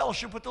unbroken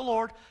fellowship with the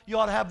Lord. You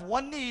ought to have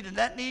one need, and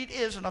that need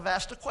is, and I've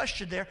asked a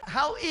question there,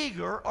 how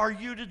eager are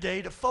you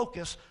today to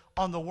focus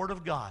on the Word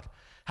of God?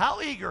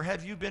 How eager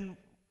have you been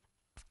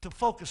to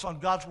focus on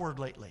God's Word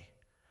lately?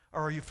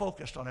 Or are you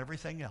focused on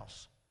everything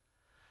else?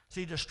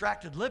 See,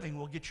 distracted living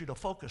will get you to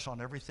focus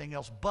on everything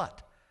else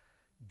but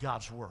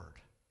God's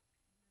Word.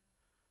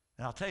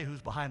 And I'll tell you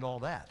who's behind all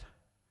that.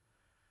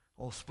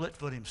 Old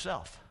Splitfoot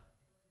himself.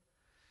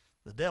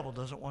 The devil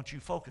doesn't want you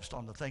focused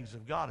on the things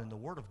of God and the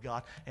Word of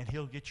God, and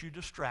he'll get you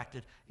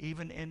distracted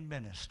even in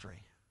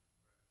ministry.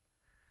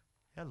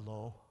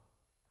 Hello.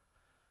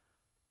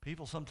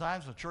 People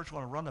sometimes in the church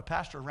want to run the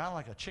pastor around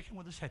like a chicken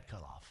with his head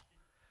cut off.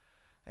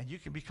 And you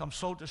can become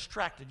so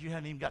distracted you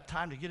haven't even got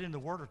time to get in the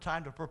Word or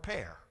time to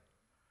prepare.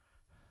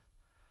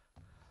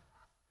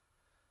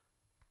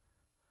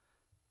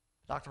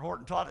 Dr.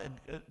 Horton taught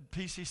at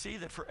PCC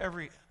that for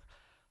every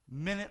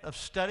minute of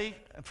study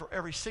and for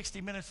every 60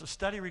 minutes of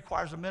study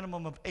requires a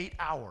minimum of 8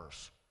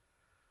 hours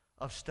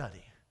of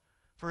study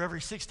for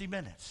every 60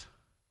 minutes.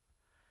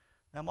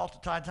 Now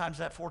multiply times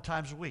that 4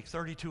 times a week,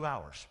 32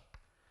 hours.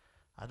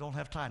 I don't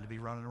have time to be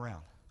running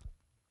around.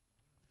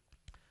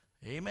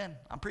 Amen.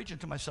 I'm preaching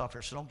to myself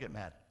here, so don't get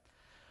mad.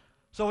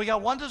 So we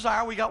got one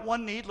desire, we got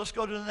one need. Let's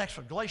go to the next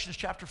one, Galatians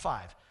chapter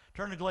 5.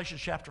 Turn to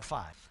Galatians chapter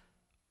 5.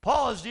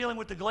 Paul is dealing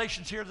with the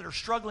Galatians here that are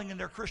struggling in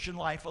their Christian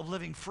life of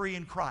living free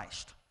in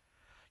Christ.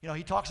 You know,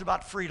 he talks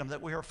about freedom,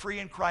 that we are free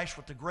in Christ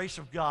with the grace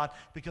of God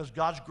because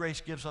God's grace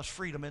gives us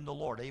freedom in the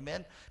Lord.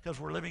 Amen? Because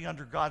we're living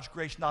under God's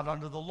grace, not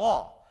under the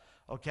law.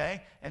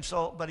 Okay? And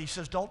so, but he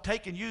says, don't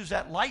take and use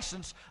that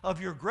license of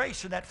your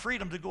grace and that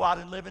freedom to go out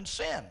and live in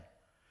sin.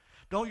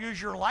 Don't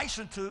use your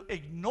license to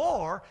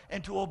ignore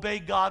and to obey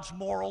God's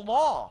moral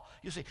law.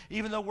 You see,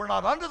 even though we're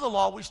not under the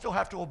law, we still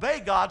have to obey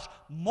God's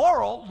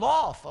moral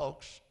law,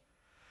 folks.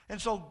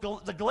 And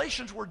so the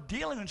Galatians were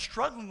dealing and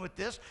struggling with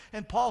this,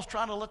 and Paul's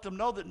trying to let them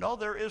know that, no,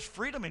 there is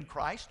freedom in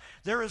Christ.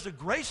 There is the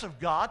grace of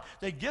God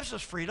that gives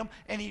us freedom,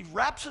 and he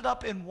wraps it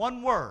up in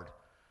one word.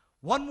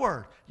 One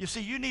word. You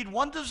see, you need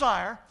one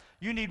desire,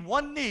 you need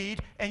one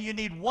need, and you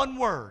need one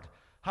word.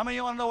 How many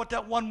of you want to know what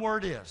that one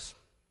word is?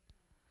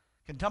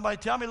 Can somebody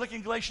tell me? Look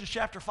in Galatians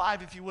chapter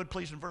 5, if you would,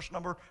 please, in verse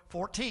number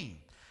 14.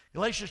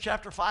 Galatians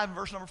chapter 5 and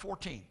verse number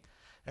 14.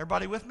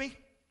 Everybody with me?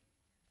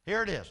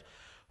 Here it is.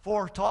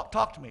 For,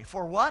 talk to me.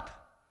 For what?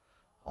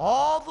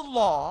 All the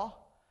law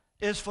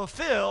is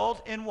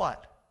fulfilled in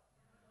what?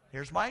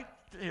 Here's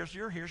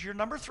your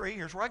number 3.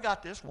 Here's where I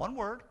got this. One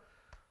word.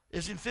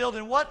 Is fulfilled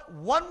in what?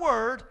 One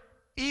word,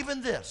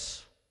 even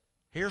this.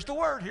 Here's the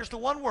word. Here's the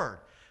one word.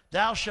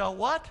 Thou shalt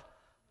what?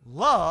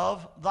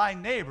 Love thy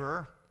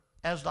neighbor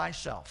as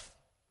thyself.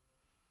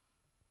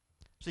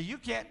 See, you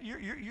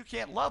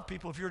can't love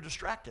people if you're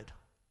distracted.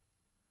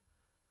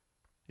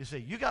 You see,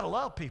 you got to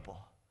love people.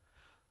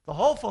 The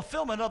whole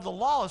fulfillment of the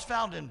law is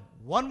found in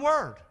one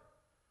word.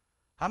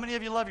 How many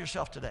of you love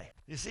yourself today?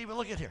 You see, but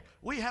look at here.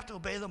 We have to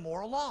obey the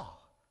moral law.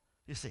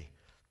 You see,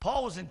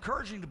 Paul was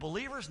encouraging the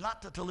believers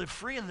not to live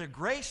free in their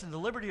grace and the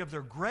liberty of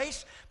their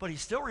grace, but he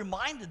still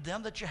reminded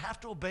them that you have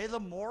to obey the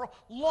moral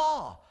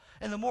law.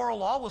 And the moral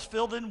law was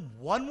filled in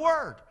one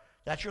word.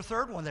 That's your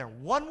third one there.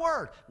 One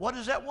word. What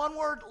is that one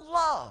word?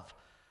 Love.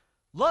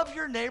 Love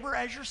your neighbor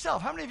as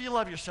yourself. How many of you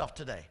love yourself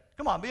today?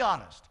 Come on, be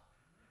honest.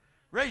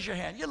 Raise your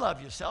hand. You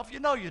love yourself. You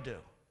know you do.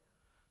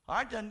 All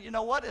right, then you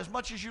know what? As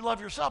much as you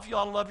love yourself, you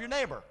ought to love your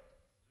neighbor.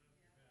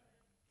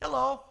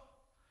 Hello.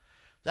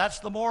 That's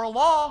the moral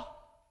law.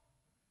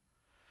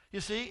 You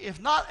see,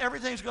 if not,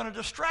 everything's going to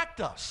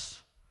distract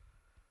us.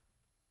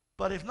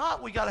 But if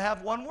not, we got to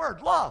have one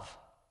word, love.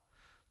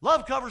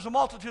 Love covers a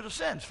multitude of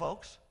sins,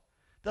 folks.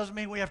 Doesn't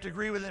mean we have to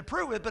agree with it and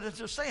prove it, but it's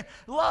just saying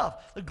love.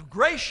 The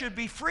grace should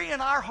be free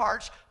in our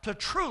hearts to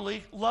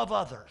truly love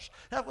others.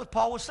 That's what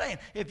Paul was saying.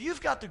 If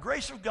you've got the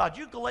grace of God,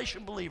 you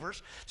Galatian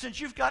believers, since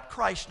you've got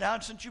Christ now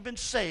and since you've been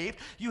saved,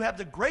 you have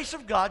the grace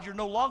of God. You're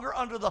no longer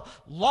under the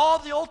law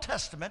of the Old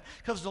Testament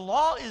because the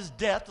law is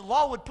death. The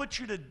law would put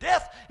you to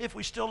death if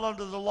we still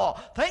under the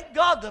law. Thank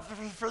God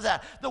for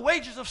that. The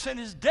wages of sin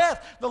is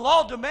death. The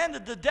law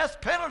demanded the death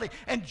penalty,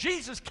 and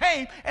Jesus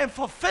came and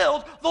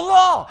fulfilled the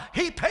law.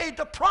 He paid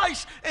the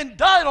price and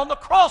died on the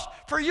cross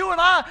for you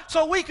and I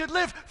so we could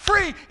live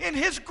free in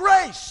his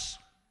grace.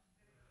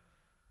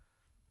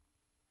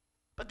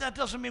 But that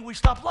doesn't mean we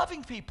stop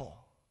loving people.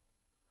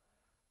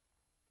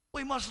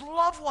 We must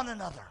love one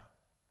another.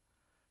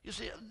 You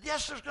see,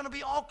 yes, there's going to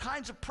be all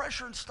kinds of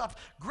pressure and stuff.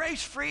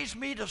 Grace frees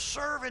me to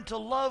serve and to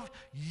love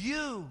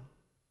you.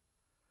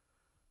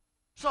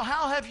 So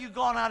how have you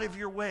gone out of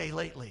your way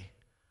lately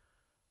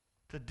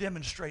to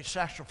demonstrate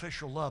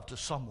sacrificial love to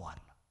someone?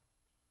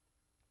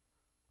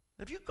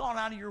 Have you gone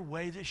out of your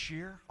way this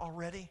year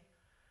already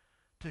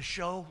to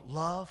show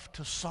love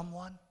to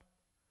someone?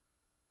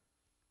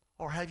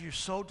 Or have you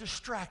so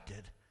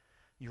distracted,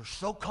 you're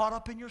so caught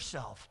up in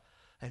yourself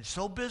and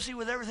so busy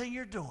with everything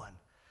you're doing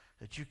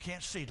that you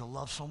can't see to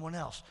love someone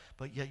else,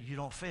 but yet you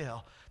don't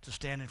fail to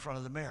stand in front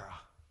of the mirror?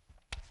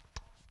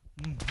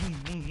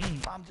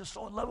 I'm just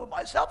so in love with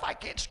myself, I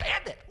can't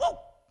stand it. Whoa!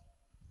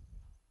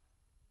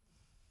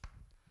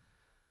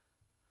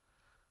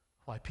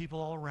 Why people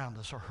all around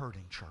us are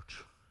hurting,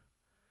 church.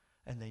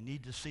 And they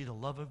need to see the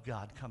love of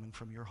God coming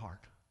from your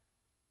heart.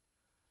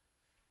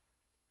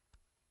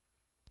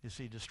 You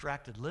see,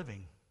 distracted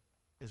living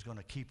is going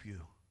to keep you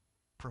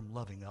from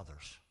loving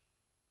others.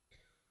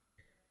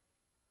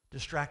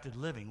 Distracted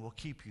living will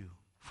keep you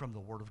from the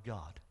Word of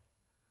God.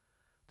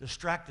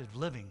 Distracted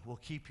living will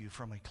keep you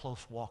from a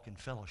close walk in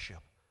fellowship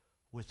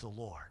with the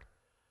Lord.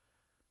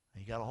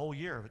 And you got a whole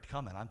year of it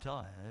coming, I'm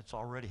telling you. It's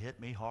already hit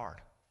me hard.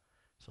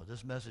 So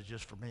this message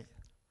is for me.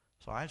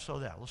 So all right, so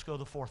that. Let's go to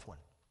the fourth one.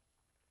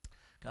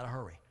 Got to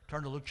hurry.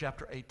 Turn to Luke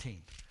chapter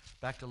 18.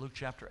 Back to Luke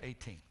chapter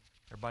 18.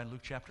 Everybody in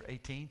Luke chapter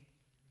 18?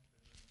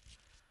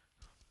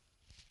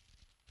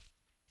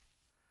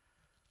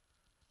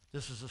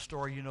 This is the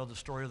story, you know the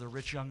story of the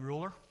rich young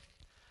ruler.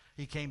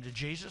 He came to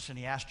Jesus and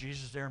he asked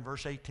Jesus there in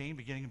verse 18,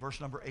 beginning in verse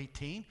number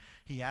 18.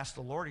 He asked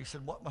the Lord, he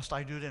said, what must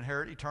I do to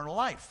inherit eternal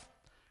life?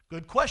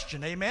 Good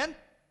question, amen?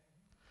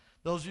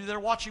 Those of you that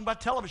are watching by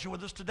television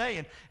with us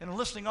today and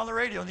listening on the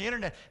radio and the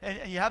internet,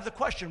 and you have the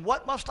question,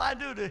 what must I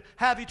do to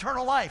have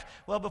eternal life?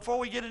 Well, before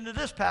we get into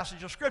this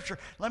passage of Scripture,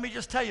 let me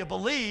just tell you,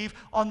 believe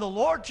on the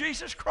Lord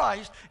Jesus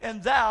Christ,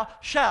 and thou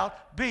shalt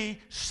be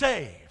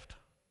saved.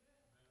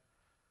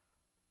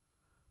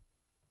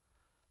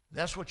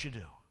 That's what you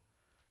do.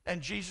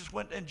 And Jesus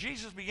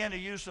began to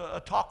use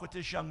a talk with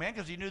this young man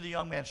because he knew the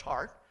young man's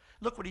heart.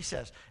 Look what he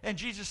says. And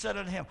Jesus said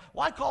unto him,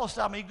 why callest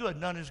thou me good?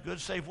 None is good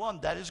save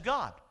one, that is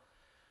God.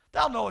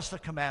 Thou knowest the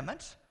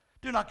commandments.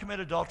 Do not commit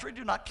adultery,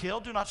 do not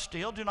kill, do not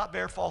steal, do not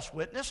bear false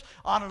witness,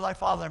 honor thy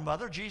father and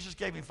mother. Jesus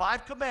gave him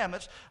 5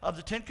 commandments of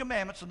the 10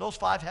 commandments, and those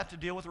 5 have to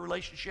deal with a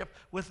relationship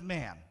with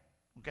man.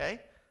 Okay?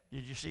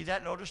 Did you see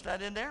that? Notice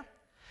that in there?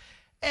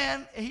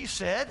 And he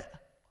said,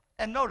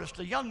 and notice,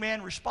 the young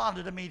man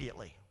responded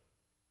immediately.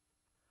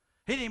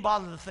 He didn't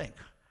bother to think.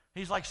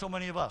 He's like so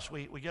many of us.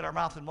 We get our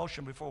mouth in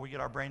motion before we get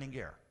our brain in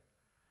gear.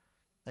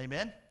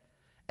 Amen?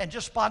 And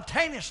just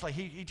spontaneously,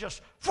 he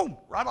just, boom,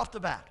 right off the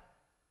bat.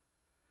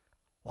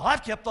 Well,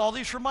 I've kept all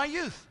these from my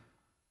youth.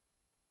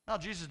 Now,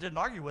 Jesus didn't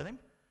argue with him.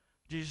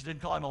 Jesus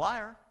didn't call him a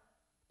liar.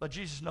 But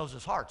Jesus knows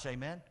his hearts,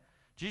 amen?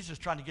 Jesus is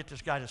trying to get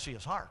this guy to see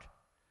his heart.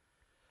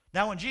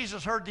 Now, when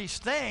Jesus heard these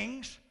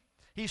things,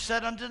 he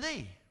said unto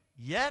thee,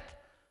 yet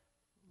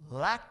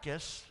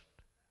lackest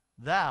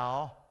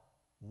thou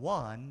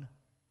one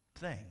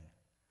thing.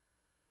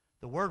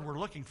 The word we're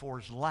looking for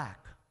is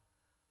lack.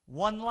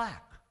 One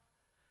lack.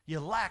 You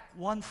lack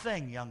one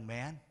thing, young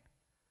man.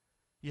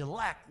 You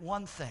lack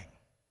one thing.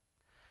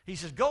 He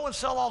says, go and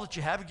sell all that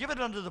you have, give it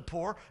unto the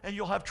poor, and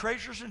you'll have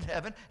treasures in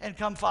heaven, and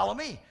come follow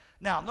me.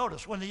 Now,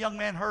 notice, when the young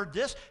man heard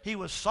this, he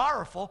was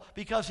sorrowful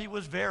because he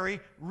was very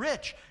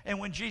rich. And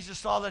when Jesus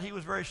saw that he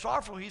was very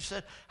sorrowful, he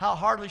said, how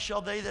hardly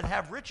shall they that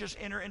have riches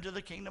enter into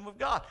the kingdom of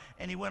God?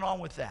 And he went on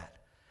with that.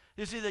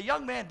 You see, the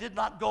young man did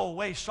not go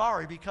away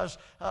sorry because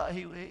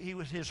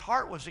his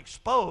heart was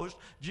exposed.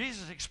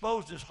 Jesus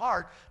exposed his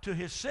heart to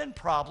his sin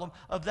problem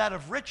of that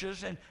of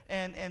riches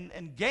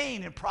and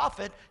gain and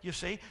profit, you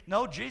see.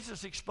 No,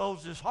 Jesus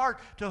exposed his heart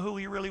to who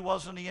he really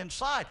was on the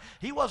inside.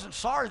 He wasn't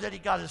sorry that he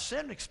got his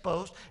sin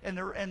exposed and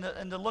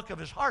the look of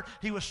his heart.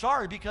 He was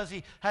sorry because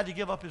he had to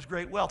give up his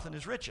great wealth and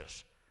his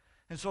riches.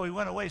 And so he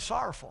went away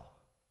sorrowful.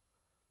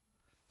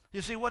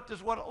 You see, what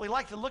we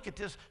like to look at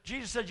this,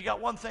 Jesus said you got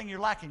one thing you're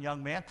lacking,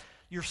 young man,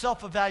 your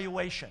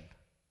self-evaluation.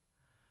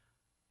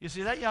 You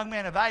see, that young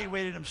man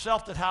evaluated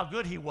himself that how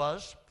good he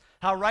was,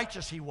 how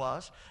righteous he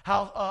was,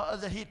 how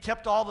that he had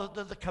kept all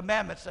the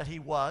commandments that he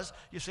was,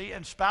 you see,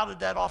 and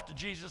spouted that off to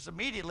Jesus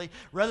immediately,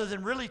 rather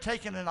than really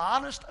taking an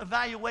honest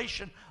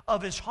evaluation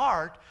of his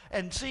heart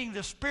and seeing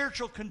the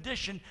spiritual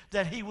condition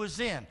that he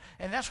was in.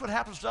 And that's what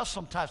happens to us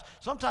sometimes.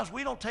 Sometimes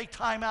we don't take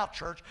time out,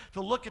 church,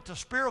 to look at the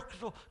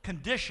spiritual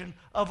condition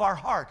of our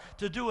heart,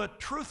 to do a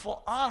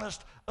truthful,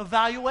 honest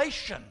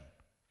evaluation.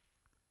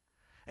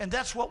 And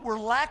that's what we're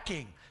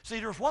lacking. See,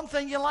 there's one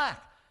thing you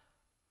lack.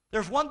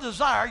 There's one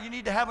desire. You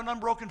need to have an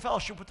unbroken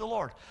fellowship with the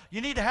Lord.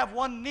 You need to have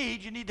one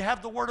need. You need to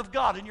have the Word of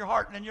God in your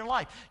heart and in your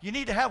life. You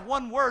need to have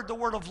one word, the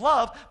word of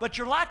love, but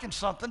you're lacking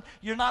something.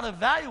 You're not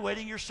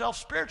evaluating yourself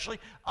spiritually,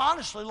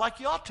 honestly, like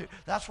you ought to.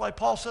 That's why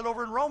Paul said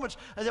over in Romans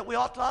that we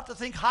ought not to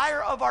think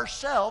higher of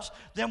ourselves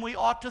than we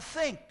ought to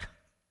think.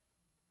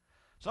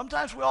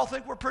 Sometimes we all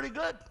think we're pretty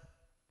good,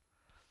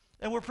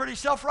 and we're pretty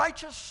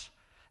self-righteous.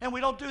 And we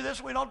don't do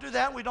this, we don't do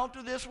that, we don't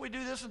do this, we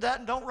do this and that,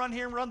 and don't run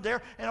here and run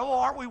there, and oh,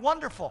 aren't we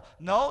wonderful?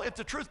 No, if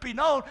the truth be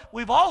known,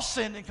 we've all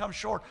sinned and come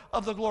short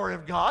of the glory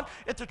of God.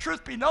 If the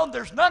truth be known,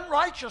 there's none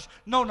righteous,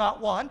 no, not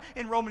one,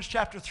 in Romans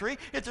chapter 3.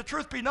 If the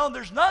truth be known,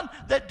 there's none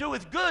that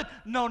doeth good,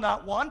 no,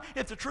 not one.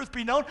 If the truth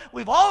be known,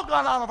 we've all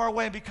gone out of our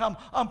way and become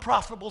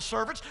unprofitable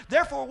servants.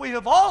 Therefore, we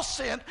have all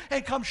sinned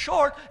and come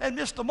short and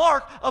missed the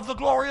mark of the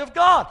glory of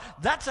God.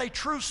 That's a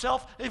true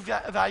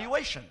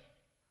self-evaluation.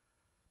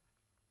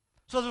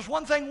 So there's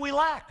one thing we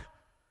lack.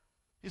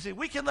 You see,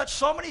 we can let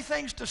so many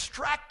things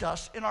distract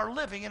us in our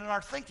living and in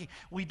our thinking.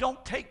 We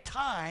don't take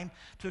time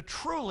to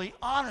truly,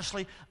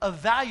 honestly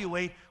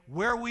evaluate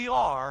where we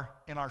are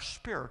in our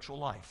spiritual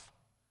life.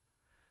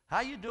 How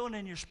are you doing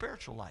in your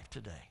spiritual life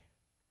today?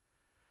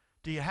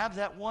 Do you have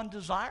that one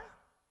desire?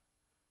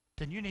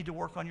 Then you need to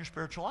work on your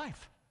spiritual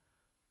life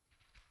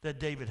that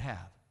David had.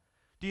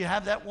 Do you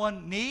have that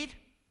one need?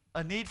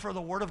 A need for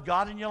the Word of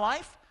God in your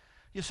life?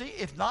 You see,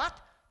 if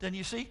not, then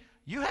you see,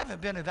 you haven't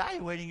been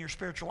evaluating your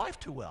spiritual life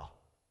too well.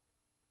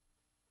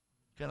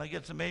 Can I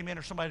get some amen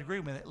or somebody to agree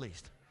with me at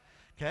least?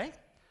 Okay?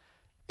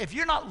 If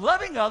you're not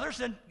loving others,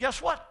 then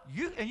guess what?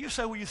 You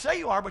say, well, you say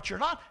you are, but you're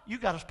not. You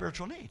got a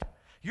spiritual need.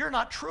 You're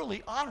not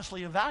truly,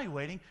 honestly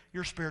evaluating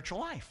your spiritual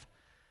life.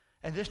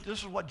 And this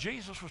is what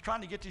Jesus was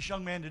trying to get this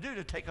young man to do,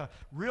 to take a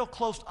real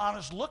close,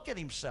 honest look at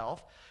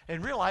himself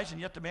and realize, and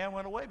yet the man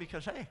went away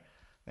because, hey,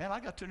 man, I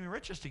got too many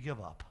riches to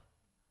give up.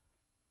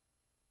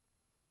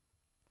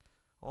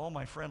 Oh,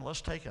 my friend,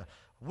 let's take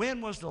when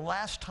was the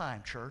last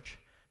time, church,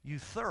 you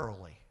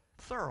thoroughly,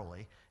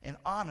 and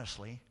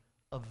honestly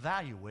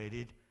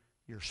evaluated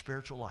your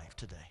spiritual life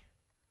today?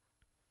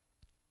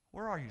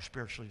 Where are you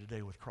spiritually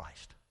today with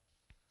Christ?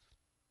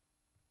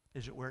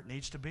 Is it where it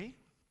needs to be?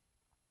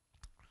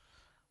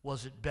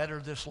 Was it better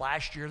this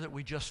last year that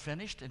we just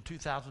finished in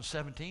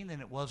 2017 than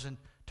it was in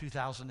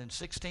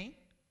 2016?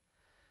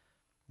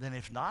 Then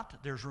if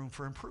not, there's room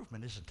for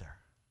improvement, isn't there?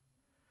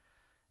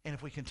 And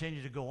if we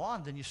continue to go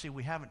on, then you see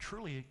we haven't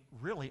truly,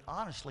 really,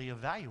 honestly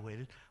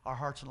evaluated our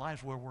hearts and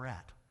lives where we're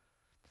at.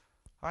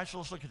 All right, so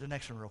let's look at the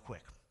next one real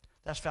quick.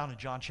 That's found in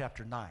John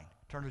chapter 9,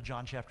 Turn to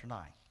John chapter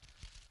 9.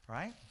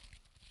 Right?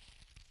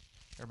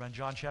 Everybody in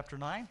John chapter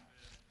 9?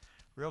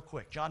 Real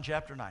quick. John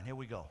chapter 9. Here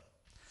we go.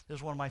 This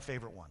is one of my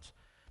favorite ones.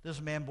 This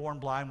is a man born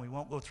blind. We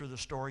won't go through the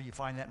story. You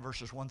find that in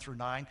verses 1 through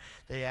 9.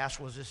 They asked,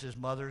 was this his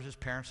mother, his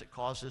parents that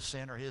caused this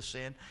sin or his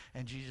sin?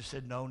 And Jesus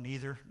said, no,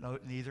 neither.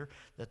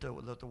 That the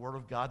word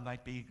of God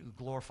might be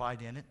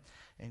glorified in it,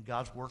 and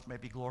God's work may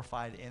be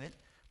glorified in it.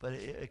 But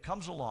it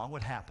comes along,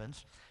 what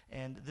happens,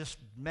 and this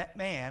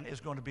man is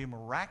going to be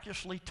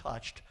miraculously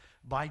touched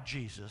by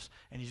Jesus,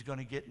 and he's going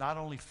to get not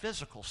only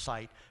physical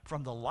sight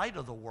from the light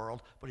of the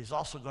world, but he's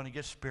also going to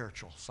get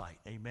spiritual sight.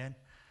 Amen?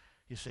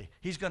 You see,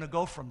 he's going to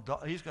go from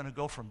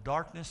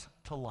darkness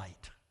to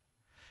light.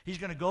 He's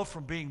going to go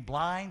from being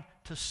blind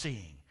to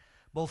seeing,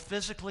 both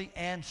physically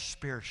and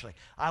spiritually.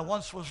 I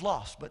once was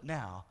lost, but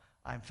now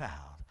I'm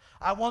found.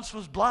 I once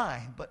was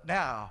blind, but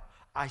now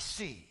I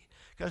see.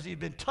 Because he'd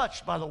been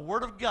touched by the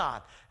Word of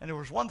God. And there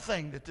was one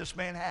thing that this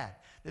man had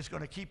that's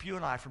going to keep you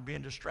and I from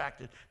being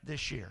distracted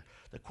this year.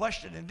 The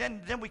question, and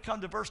then we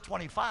come to verse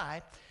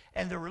 25,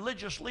 and the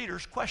religious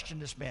leaders question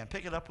this man.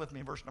 Pick it up with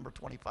me in verse number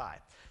 25,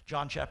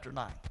 John chapter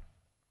 9.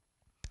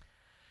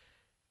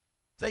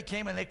 They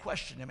came and they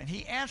questioned him, and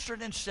he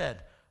answered and said,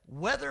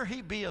 whether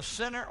he be a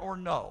sinner or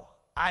no,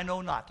 I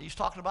know not. He's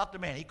talking about the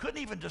man. He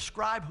couldn't even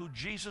describe who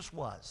Jesus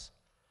was.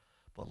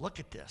 But look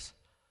at this.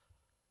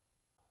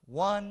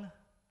 One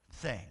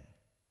thing.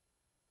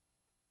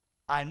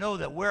 I know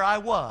that where I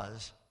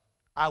was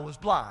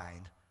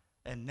blind,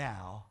 and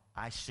now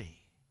I see.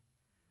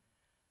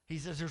 He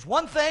says, there's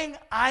one thing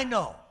I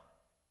know.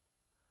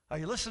 Are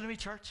you listening to me,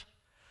 church?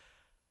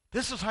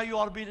 This is how you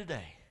ought to be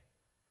today.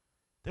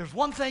 There's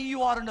one thing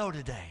you ought to know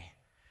today.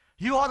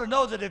 You ought to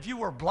know that if you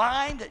were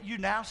blind, that you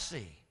now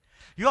see.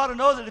 You ought to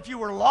know that if you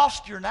were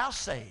lost, you're now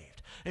saved.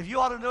 If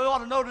you ought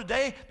to know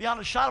today, beyond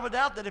a shadow of a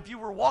doubt, that if you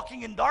were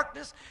walking in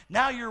darkness,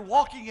 now you're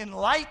walking in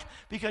light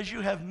because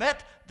you have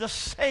met the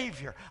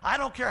Savior. I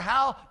don't care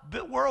how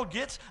the world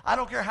gets. I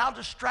don't care how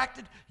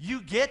distracted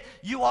you get.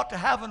 You ought to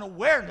have an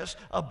awareness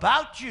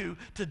about you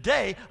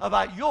today,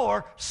 about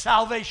your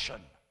salvation.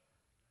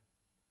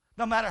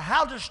 No matter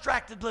how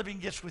distracted living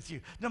gets with you,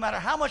 no matter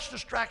how much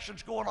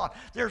distraction's going on,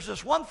 there's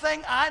this one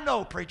thing I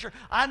know, preacher.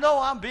 I know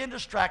I'm being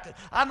distracted.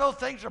 I know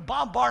things are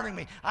bombarding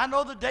me. I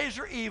know the days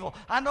are evil.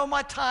 I know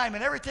my time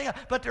and everything.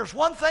 But there's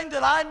one thing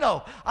that I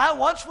know. I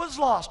once was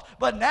lost,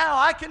 but now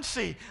I can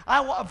see.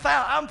 I'm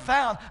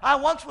found. I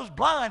once was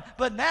blind,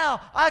 but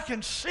now I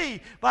can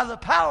see. By the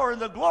power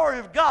and the glory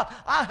of God,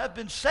 I have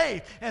been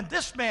saved. And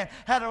this man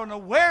had an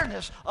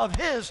awareness of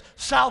his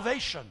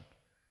salvation.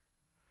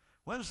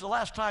 When's the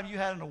last time you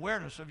had an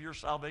awareness of your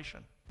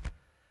salvation?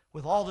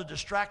 With all the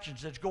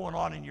distractions that's going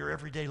on in your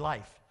everyday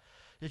life,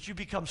 that you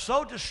become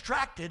so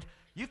distracted,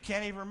 you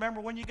can't even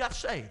remember when you got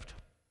saved.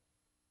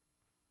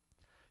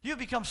 You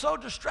become so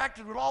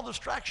distracted with all the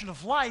distraction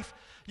of life,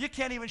 you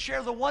can't even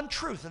share the one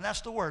truth, and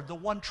that's the word, the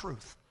one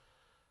truth.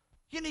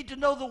 You need to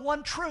know the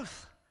one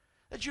truth,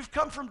 that you've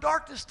come from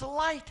darkness to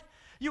light.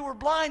 You were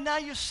blind, now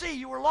you see.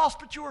 You were lost,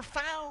 but you were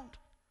found.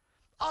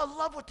 I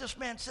love what this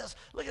man says.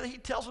 Look at it. He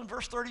tells in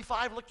verse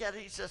 35, look at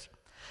it. He says,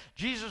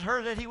 Jesus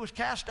heard that he was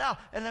cast out.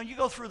 And then you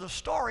go through the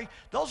story,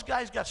 those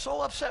guys got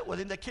so upset with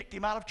him, they kicked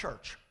him out of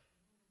church.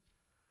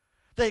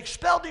 They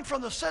expelled him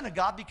from the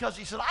synagogue because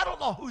he said, I don't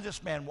know who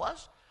this man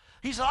was.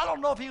 He said, I don't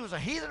know if he was a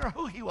heathen or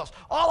who he was.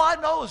 All I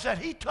know is that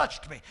he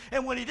touched me.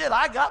 And when he did,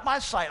 I got my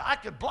sight. I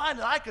could blind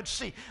and I could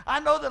see. I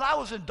know that I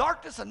was in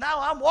darkness and now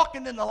I'm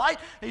walking in the light.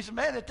 And he said,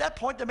 man, at that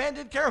point, the man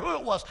didn't care who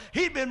it was.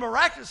 He'd been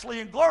miraculously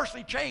and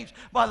gloriously changed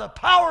by the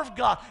power of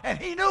God. And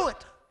he knew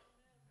it.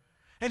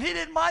 And he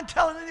didn't mind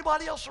telling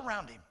anybody else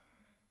around him.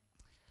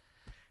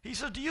 He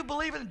says, do you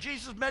believe it? And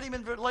Jesus met him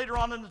later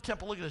on in the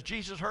temple. Look at this.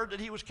 Jesus heard that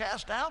he was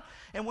cast out.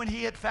 And when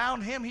he had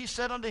found him, he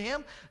said unto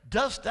him,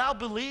 dost thou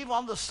believe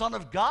on the Son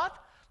of God?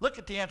 Look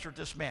at the answer of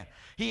this man.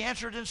 He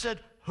answered and said,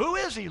 who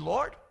is he,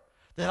 Lord,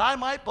 that I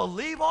might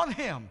believe on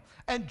him?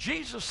 And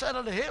Jesus said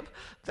unto him,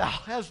 thou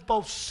hast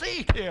both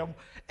seen him,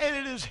 and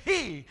it is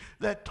he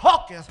that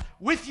talketh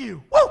with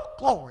you. Woo!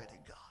 Glory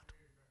to God.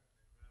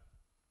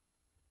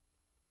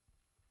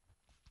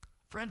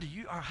 Friend,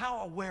 how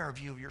aware of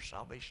you of your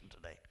salvation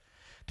today?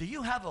 Do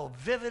you have a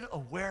vivid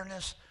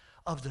awareness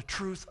of the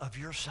truth of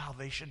your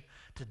salvation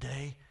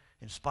today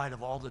in spite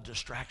of all the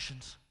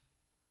distractions?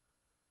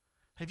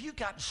 Have you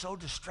gotten so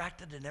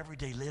distracted in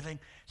everyday living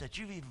that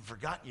you've even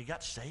forgotten you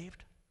got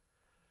saved?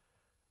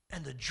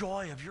 And the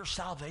joy of your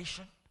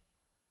salvation?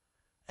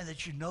 And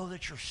that you know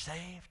that you're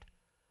saved?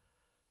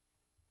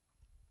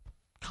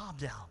 Calm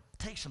down.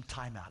 Take some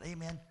time out.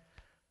 Amen?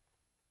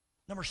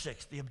 Number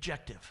 6, the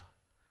objective.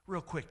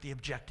 Real quick, the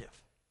objective.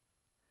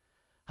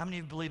 How many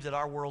of you believe that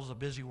our world is a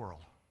busy world?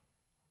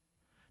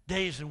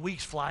 Days and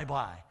weeks fly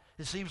by.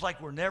 It seems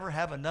like we'll never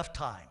have enough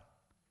time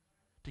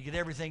to get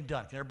everything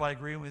done. Can everybody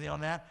agree with me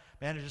on that?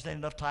 Man, there just ain't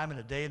enough time in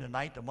a day and a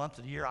night, a month,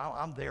 and a year.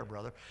 I'm there,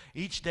 brother.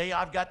 Each day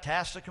I've got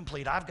tasks to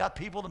complete. I've got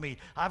people to meet.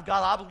 I've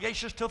got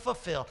obligations to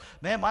fulfill.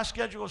 Man, my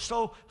schedule is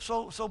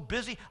so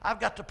busy, I've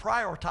got to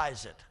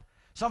prioritize it.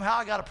 Somehow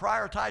I got to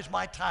prioritize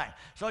my time.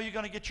 So you're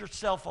going to get your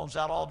cell phones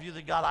out, all of you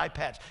that got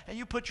iPads, and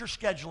you put your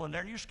schedule in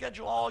there, and you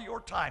schedule all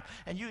your time.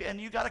 And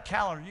you got a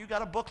calendar. You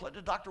got a booklet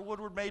that Dr.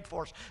 Woodward made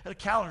for us, and a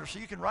calendar, so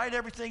you can write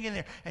everything in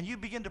there. And you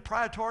begin to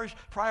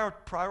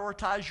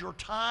prioritize your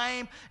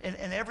time and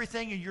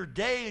everything in your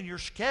day and your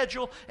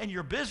schedule and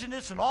your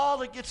busyness and all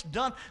that gets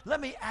done.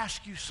 Let me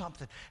ask you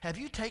something. Have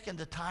you taken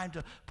the time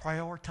to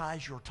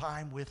prioritize your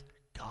time with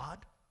God?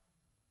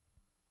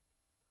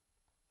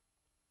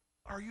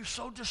 Are you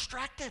so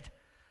distracted?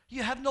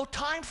 You have no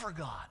time for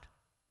God.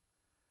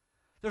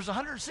 There's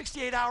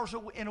 168 hours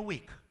in a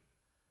week.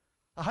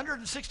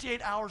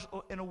 168 hours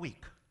in a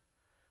week.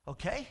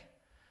 Okay?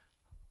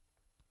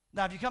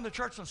 Now, if you come to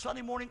church on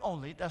Sunday morning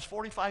only, that's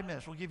 45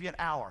 minutes. We'll give you an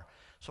hour.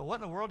 So what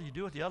in the world do you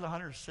do with the other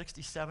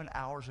 167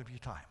 hours of your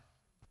time?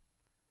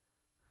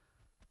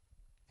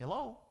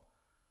 Hello?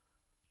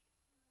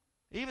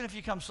 Even if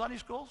you come Sunday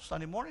school,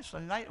 Sunday morning,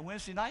 Sunday night, and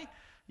Wednesday night,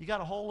 you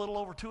got a whole little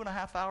over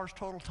 2.5 hours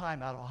total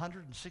time out of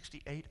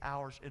 168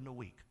 hours in the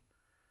week.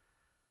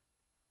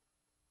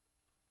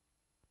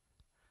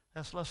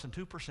 That's less than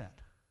 2%.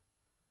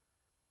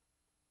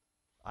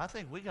 I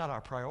think we got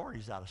our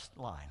priorities out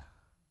of line.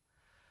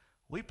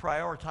 We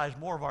prioritize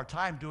more of our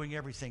time doing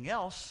everything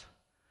else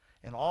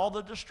and all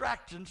the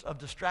distractions of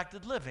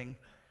distracted living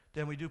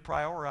than we do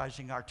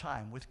prioritizing our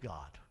time with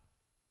God.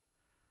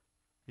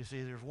 You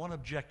see, there's one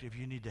objective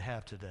you need to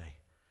have today.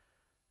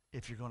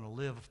 If you're going to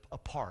live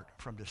apart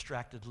from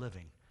distracted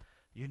living,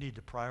 you need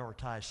to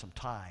prioritize some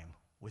time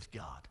with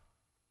God.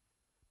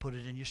 Put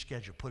it in your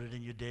schedule. Put it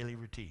in your daily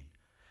routine.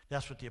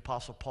 That's what the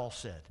Apostle Paul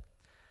said.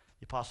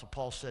 The Apostle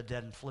Paul said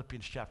that in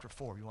Philippians chapter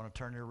 4. You want to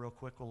turn there real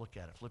quick? We'll look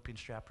at it.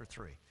 Philippians chapter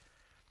 3.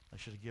 I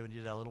should have given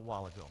you that a little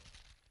while ago.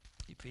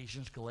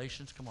 Ephesians,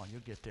 Galatians, come on,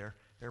 you'll get there.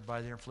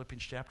 Everybody there in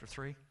Philippians chapter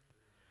 3?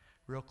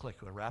 Real quick,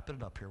 we're wrapping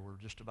it up here. We're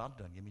just about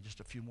done. Give me just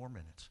a few more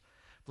minutes.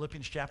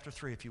 Philippians chapter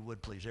 3, if you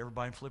would, please.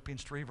 Everybody in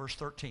Philippians 3, verse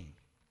 13.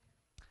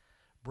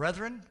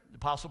 Brethren, the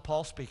Apostle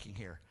Paul speaking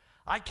here,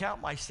 I count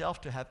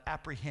myself to have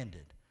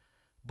apprehended,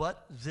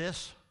 but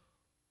this,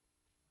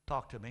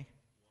 talk to me,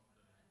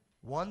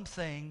 one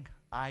thing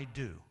I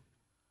do.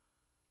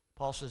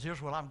 Paul says,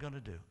 here's what I'm going to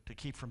do to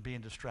keep from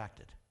being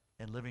distracted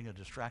and living a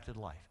distracted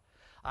life.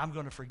 I'm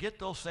going to forget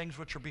those things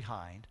which are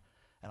behind,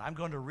 and I'm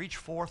going to reach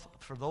forth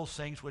for those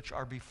things which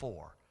are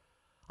before.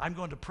 I'm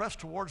going to press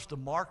towards the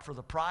mark for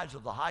the prize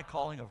of the high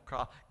calling of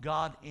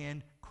God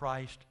in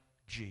Christ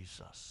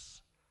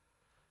Jesus.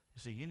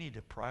 You see, you need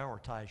to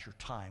prioritize your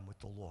time with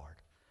the Lord.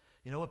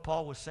 You know what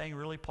Paul was saying,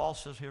 really? Paul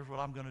says, here's what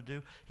I'm going to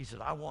do. He said,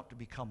 I want to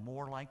become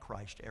more like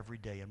Christ every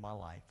day in my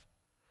life.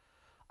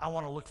 I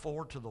want to look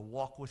forward to the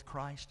walk with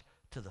Christ,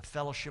 to the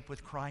fellowship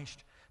with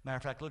Christ. Matter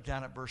of fact, look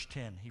down at verse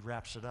 10. He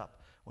wraps it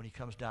up when he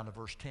comes down to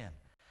verse 10.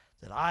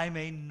 That I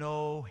may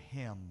know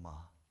him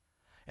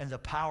and the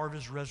power of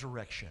his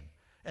resurrection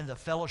and the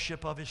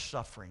fellowship of his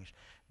sufferings,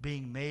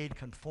 being made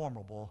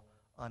conformable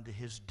unto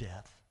his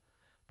death.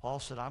 Paul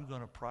said, I'm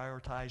going to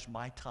prioritize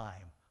my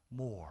time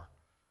more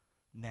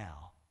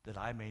now that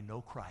I may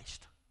know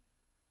Christ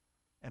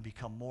and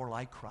become more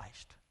like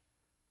Christ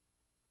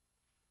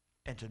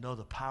and to know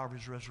the power of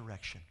his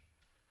resurrection,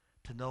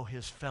 to know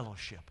his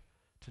fellowship,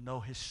 to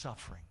know his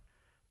suffering,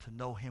 to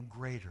know him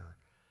greater.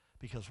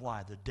 Because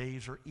why? The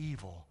days are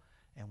evil,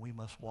 and we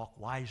must walk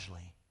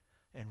wisely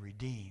and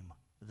redeem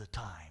the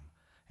time.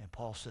 And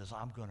Paul says,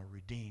 I'm going to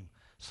redeem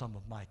some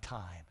of my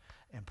time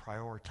and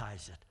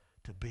prioritize it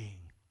to being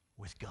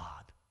with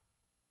God.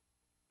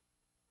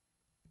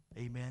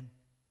 Amen?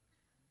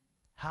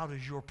 How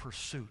does your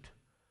pursuit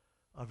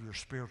of your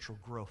spiritual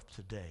growth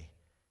today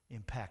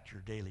impact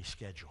your daily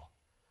schedule?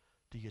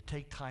 Do you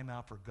take time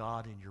out for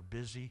God in your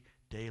busy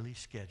daily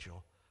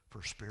schedule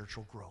for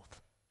spiritual growth?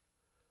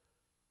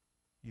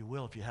 You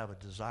will if you have a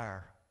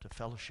desire to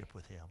fellowship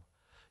with him.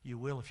 You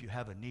will if you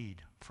have a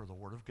need for the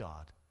Word of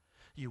God.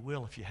 You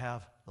will if you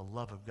have the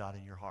love of God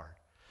in your heart.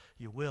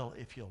 You will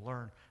if you'll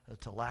learn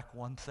to lack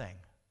one thing,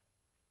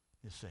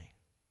 you see.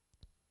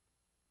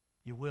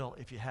 You will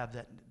if you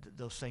have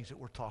those things that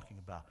we're talking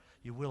about.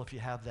 You will if you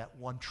have that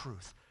one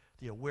truth,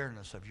 the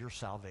awareness of your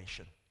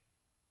salvation.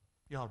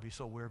 You ought to be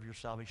so aware of your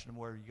salvation, and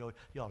wherever you go,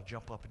 you ought to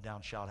jump up and down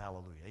and shout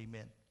hallelujah.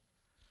 Amen.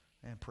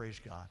 And praise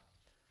God.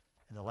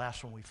 And the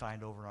last one we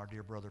find over in our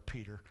dear brother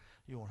Peter,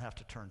 you won't have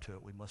to turn to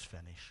it. We must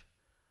finish.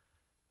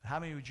 How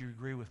many would you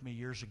agree with me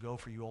years ago,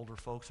 for you older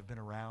folks who have been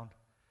around,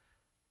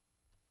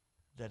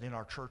 that in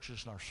our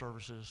churches and our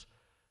services,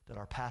 that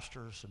our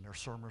pastors and their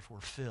sermons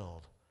were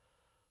full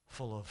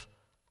of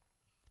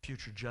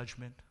future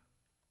judgment,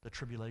 the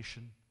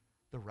tribulation,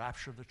 the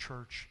rapture of the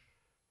church,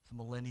 the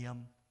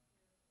millennium?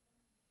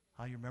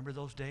 How you remember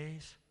those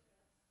days?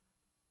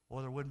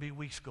 Well, there wouldn't be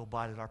weeks go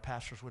by that our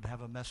pastors wouldn't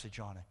have a message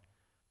on it.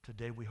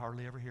 Today, we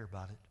hardly ever hear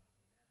about it.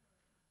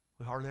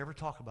 We hardly ever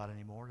talk about it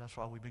anymore. That's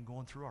why we've been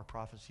going through our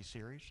prophecy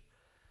series.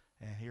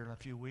 And here in a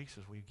few weeks,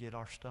 as we get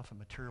our stuff and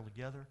material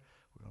together,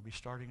 we're going to be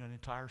starting an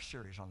entire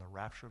series on the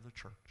rapture of the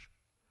church.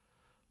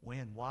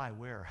 When, why,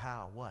 where,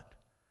 how, what.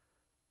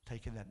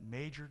 Taking that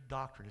major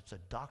doctrine. It's a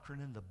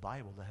doctrine in the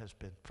Bible that has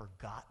been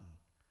forgotten.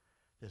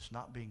 that's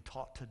not being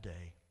taught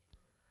today.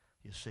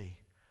 You see.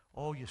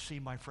 Oh, you see,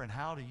 my friend,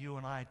 how do you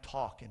and I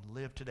talk and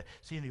live today?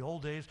 See, in the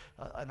old days,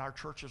 in our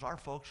churches, our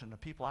folks and the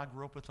people I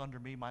grew up with under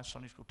me, my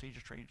Sunday school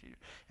teachers, training teachers,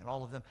 and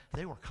all of them,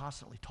 they were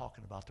constantly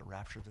talking about the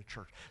rapture of the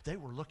church. They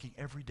were looking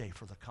every day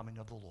for the coming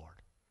of the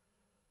Lord.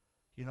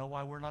 You know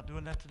why we're not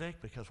doing that today?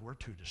 Because we're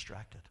too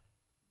distracted.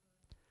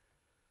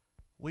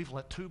 We've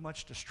let too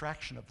much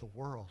distraction of the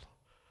world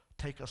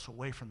take us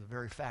away from the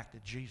very fact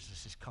that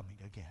Jesus is coming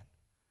again.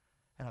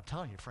 And I'm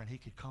telling you, friend, he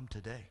could come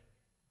today.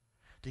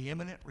 The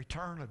imminent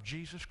return of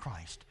Jesus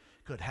Christ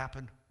could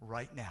happen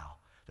right now.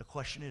 The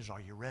question is,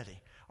 are you ready?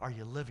 Are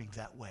you living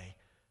that way,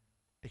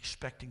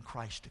 expecting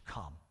Christ to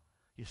come?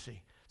 You see,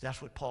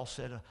 that's what Paul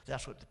said.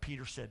 That's what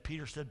Peter said.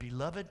 Peter said,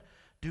 beloved,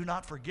 do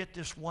not forget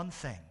this one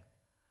thing,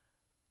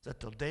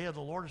 that the day of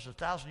the Lord is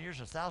 1,000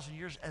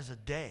 years as a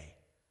day.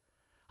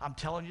 I'm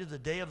telling you, the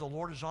day of the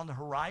Lord is on the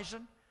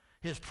horizon.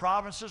 His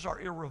promises are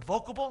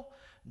irrevocable.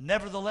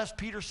 Nevertheless,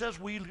 Peter says,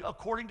 we,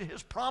 according to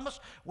his promise,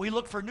 we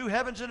look for new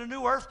heavens and a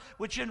new earth,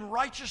 which in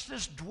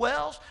righteousness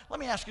dwells. Let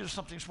me ask you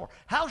something more.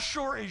 How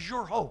sure is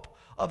your hope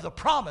of the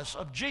promise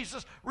of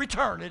Jesus'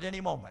 return at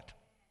any moment?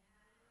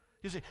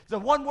 You see, the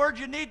one word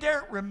you need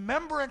there,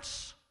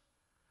 remembrance.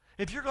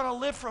 If you're going to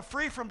live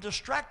free from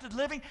distracted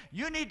living,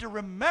 you need to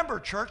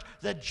remember, church,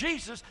 that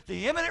Jesus,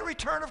 the imminent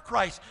return of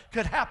Christ,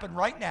 could happen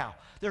right now.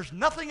 There's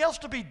nothing else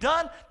to be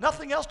done,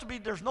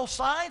 there's no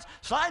signs.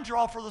 Signs are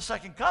all for the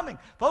second coming.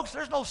 Folks,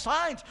 there's no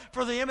signs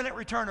for the imminent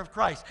return of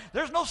Christ.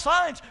 There's no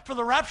signs for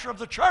the rapture of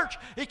the church.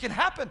 It can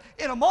happen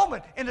in a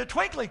moment, in the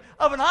twinkling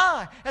of an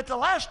eye, at the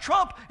last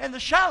trump and the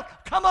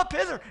shout, come up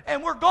hither,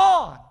 and we're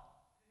gone.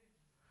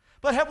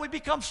 But have we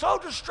become so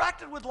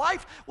distracted with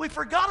life, we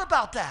forgot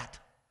about that?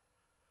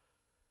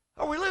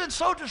 Or we live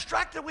so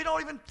distracted we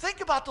don't even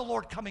think about the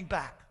Lord coming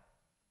back.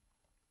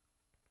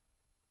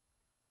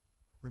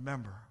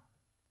 Remember,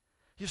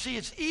 you see,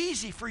 it's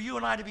easy for you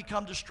and I to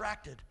become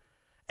distracted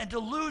and to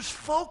lose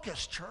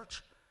focus,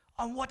 church,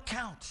 on what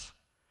counts.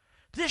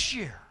 This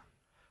year,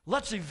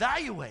 let's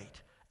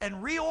evaluate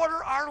and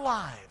reorder our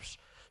lives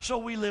so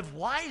we live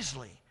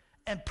wisely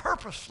and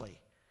purposely,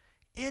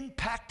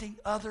 impacting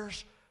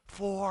others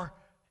for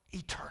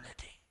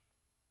eternity.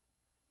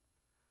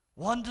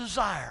 One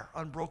desire,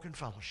 unbroken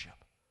fellowship.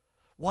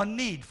 One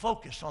need,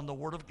 focus on the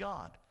Word of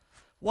God.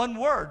 One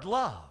word,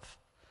 love.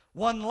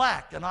 One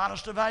lack, an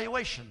honest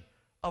evaluation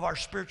of our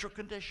spiritual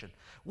condition.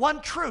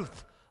 One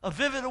truth, a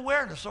vivid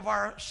awareness of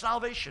our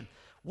salvation.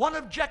 One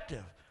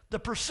objective, the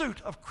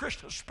pursuit of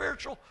Christian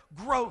spiritual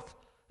growth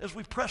as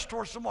we press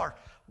towards the mark.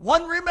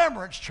 One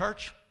remembrance,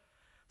 church,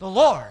 the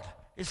Lord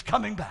is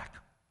coming back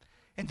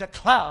in the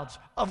clouds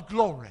of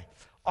glory.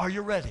 Are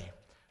you ready?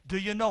 Do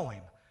you know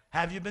him?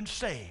 Have you been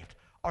saved?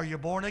 Are you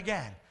born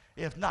again?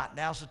 If not,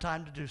 now's the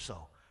time to do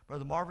so.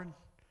 Brother Marvin,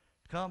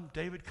 come.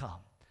 David, come.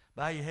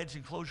 Bow your heads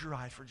and close your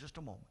eyes for just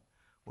a moment.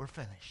 We're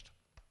finished.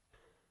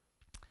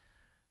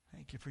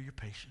 Thank you for your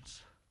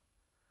patience.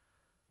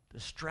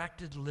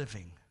 Distracted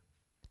living.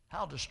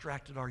 How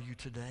distracted are you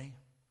today?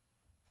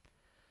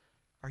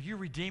 Are you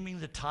redeeming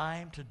the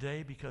time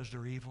today because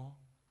they're evil?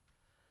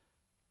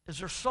 Is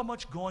there so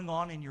much going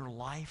on in your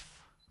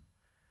life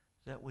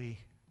that we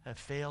have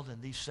failed in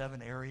these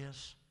 7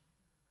 areas?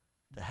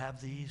 To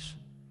have these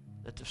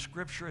that the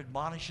Scripture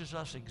admonishes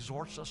us,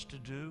 exhorts us to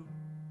do?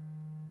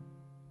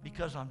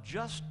 Because I'm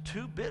just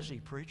too busy,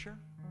 preacher.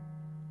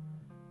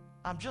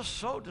 I'm just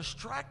so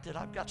distracted.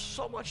 I've got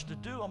so much to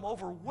do. I'm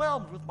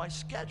overwhelmed with my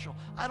schedule.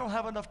 I don't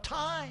have enough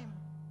time.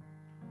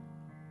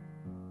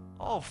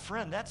 Oh,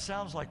 friend, that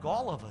sounds like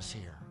all of us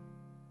here.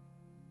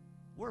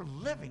 We're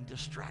living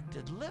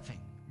distracted living.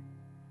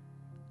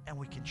 And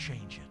we can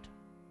change it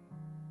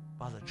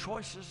by the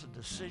choices and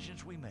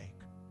decisions we make.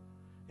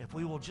 If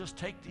we will just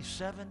take these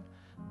 7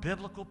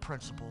 biblical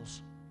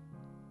principles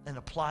and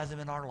apply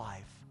them in our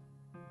life,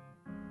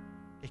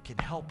 it can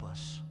help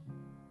us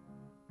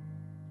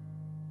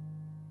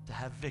to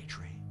have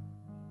victory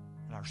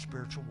in our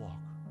spiritual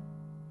walk.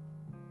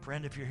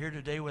 Friend, if you're here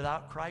today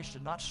without Christ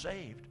and not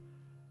saved,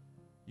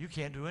 you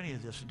can't do any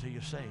of this until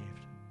you're saved.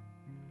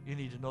 You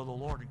need to know the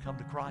Lord and come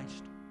to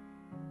Christ.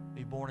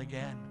 Be born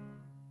again.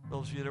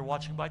 Those of you that are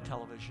watching by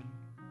television,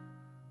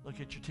 look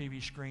at your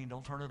TV screen.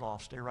 Don't turn it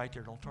off. Stay right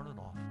there. Don't turn it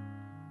off.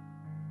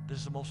 This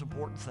is the most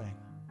important thing.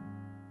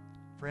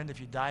 Friend,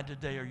 if you died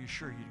today, are you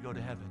sure you'd go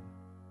to heaven?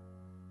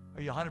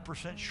 Are you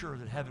 100% sure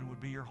that heaven would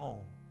be your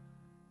home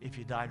if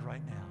you died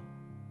right now?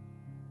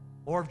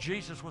 Or if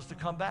Jesus was to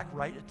come back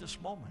right at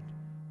this moment,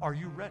 are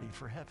you ready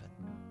for heaven?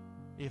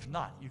 If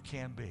not, you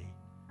can be.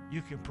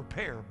 You can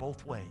prepare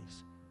both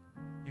ways.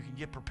 You can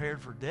get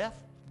prepared for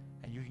death,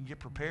 and you can get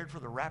prepared for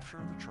the rapture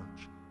of the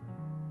church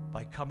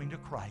by coming to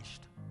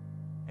Christ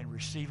and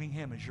receiving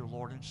him as your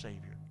Lord and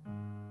Savior.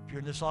 If you're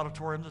in this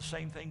auditorium, the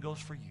same thing goes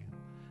for you.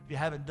 If you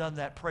haven't done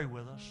that, pray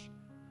with us.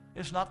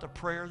 It's not the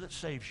prayer that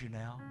saves you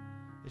now.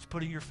 It's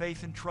putting your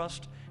faith and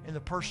trust in the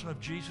person of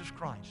Jesus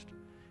Christ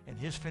and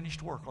his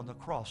finished work on the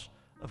cross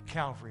of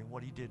Calvary and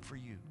what he did for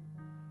you.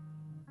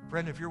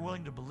 Friend, if you're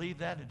willing to believe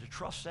that and to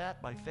trust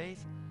that by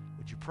faith,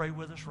 would you pray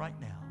with us right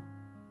now?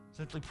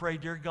 Simply pray,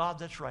 dear God,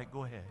 that's right,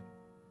 go ahead.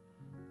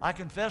 I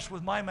confess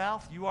with my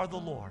mouth you are the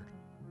Lord.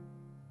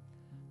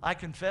 I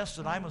confess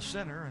that I'm a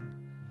sinner,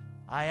 and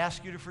I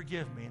ask you to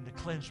forgive me and to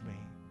cleanse me.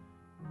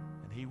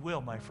 And he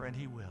will, my friend,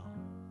 he will.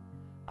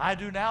 I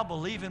do now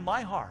believe in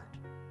my heart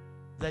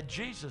that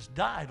Jesus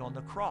died on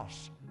the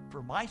cross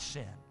for my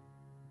sin.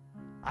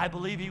 I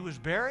believe he was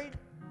buried,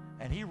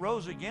 and he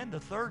rose again the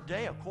third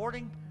day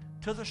according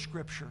to the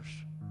Scriptures.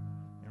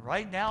 And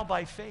right now,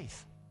 by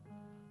faith,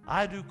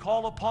 I do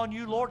call upon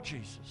you, Lord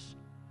Jesus,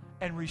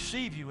 and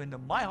receive you into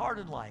my heart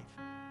and life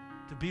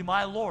to be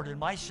my Lord and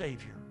my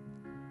Savior,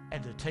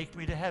 and to take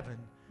me to heaven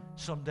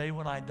someday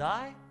when I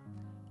die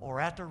or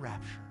at the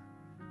rapture,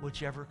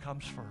 whichever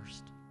comes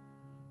first.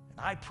 And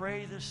I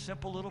pray this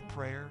simple little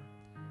prayer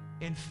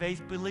in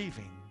faith,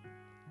 believing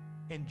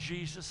in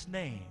Jesus'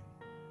 name.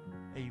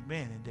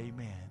 Amen and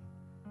amen.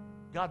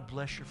 God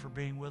bless you for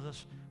being with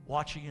us,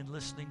 watching and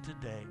listening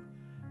today.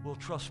 We'll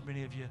trust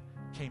many of you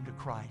came to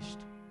Christ.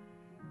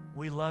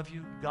 We love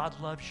you. God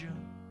loves you.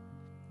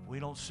 We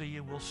don't see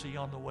you. We'll see you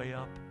on the way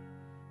up.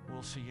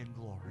 We'll see you in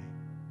glory.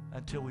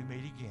 Until we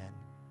meet again,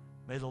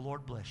 may the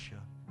Lord bless you.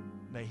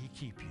 May he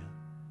keep you.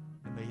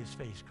 And may his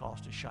face cause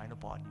to shine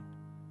upon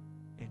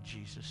you. In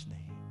Jesus'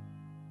 name.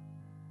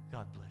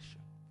 God bless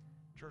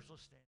you. Church,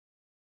 let's stand.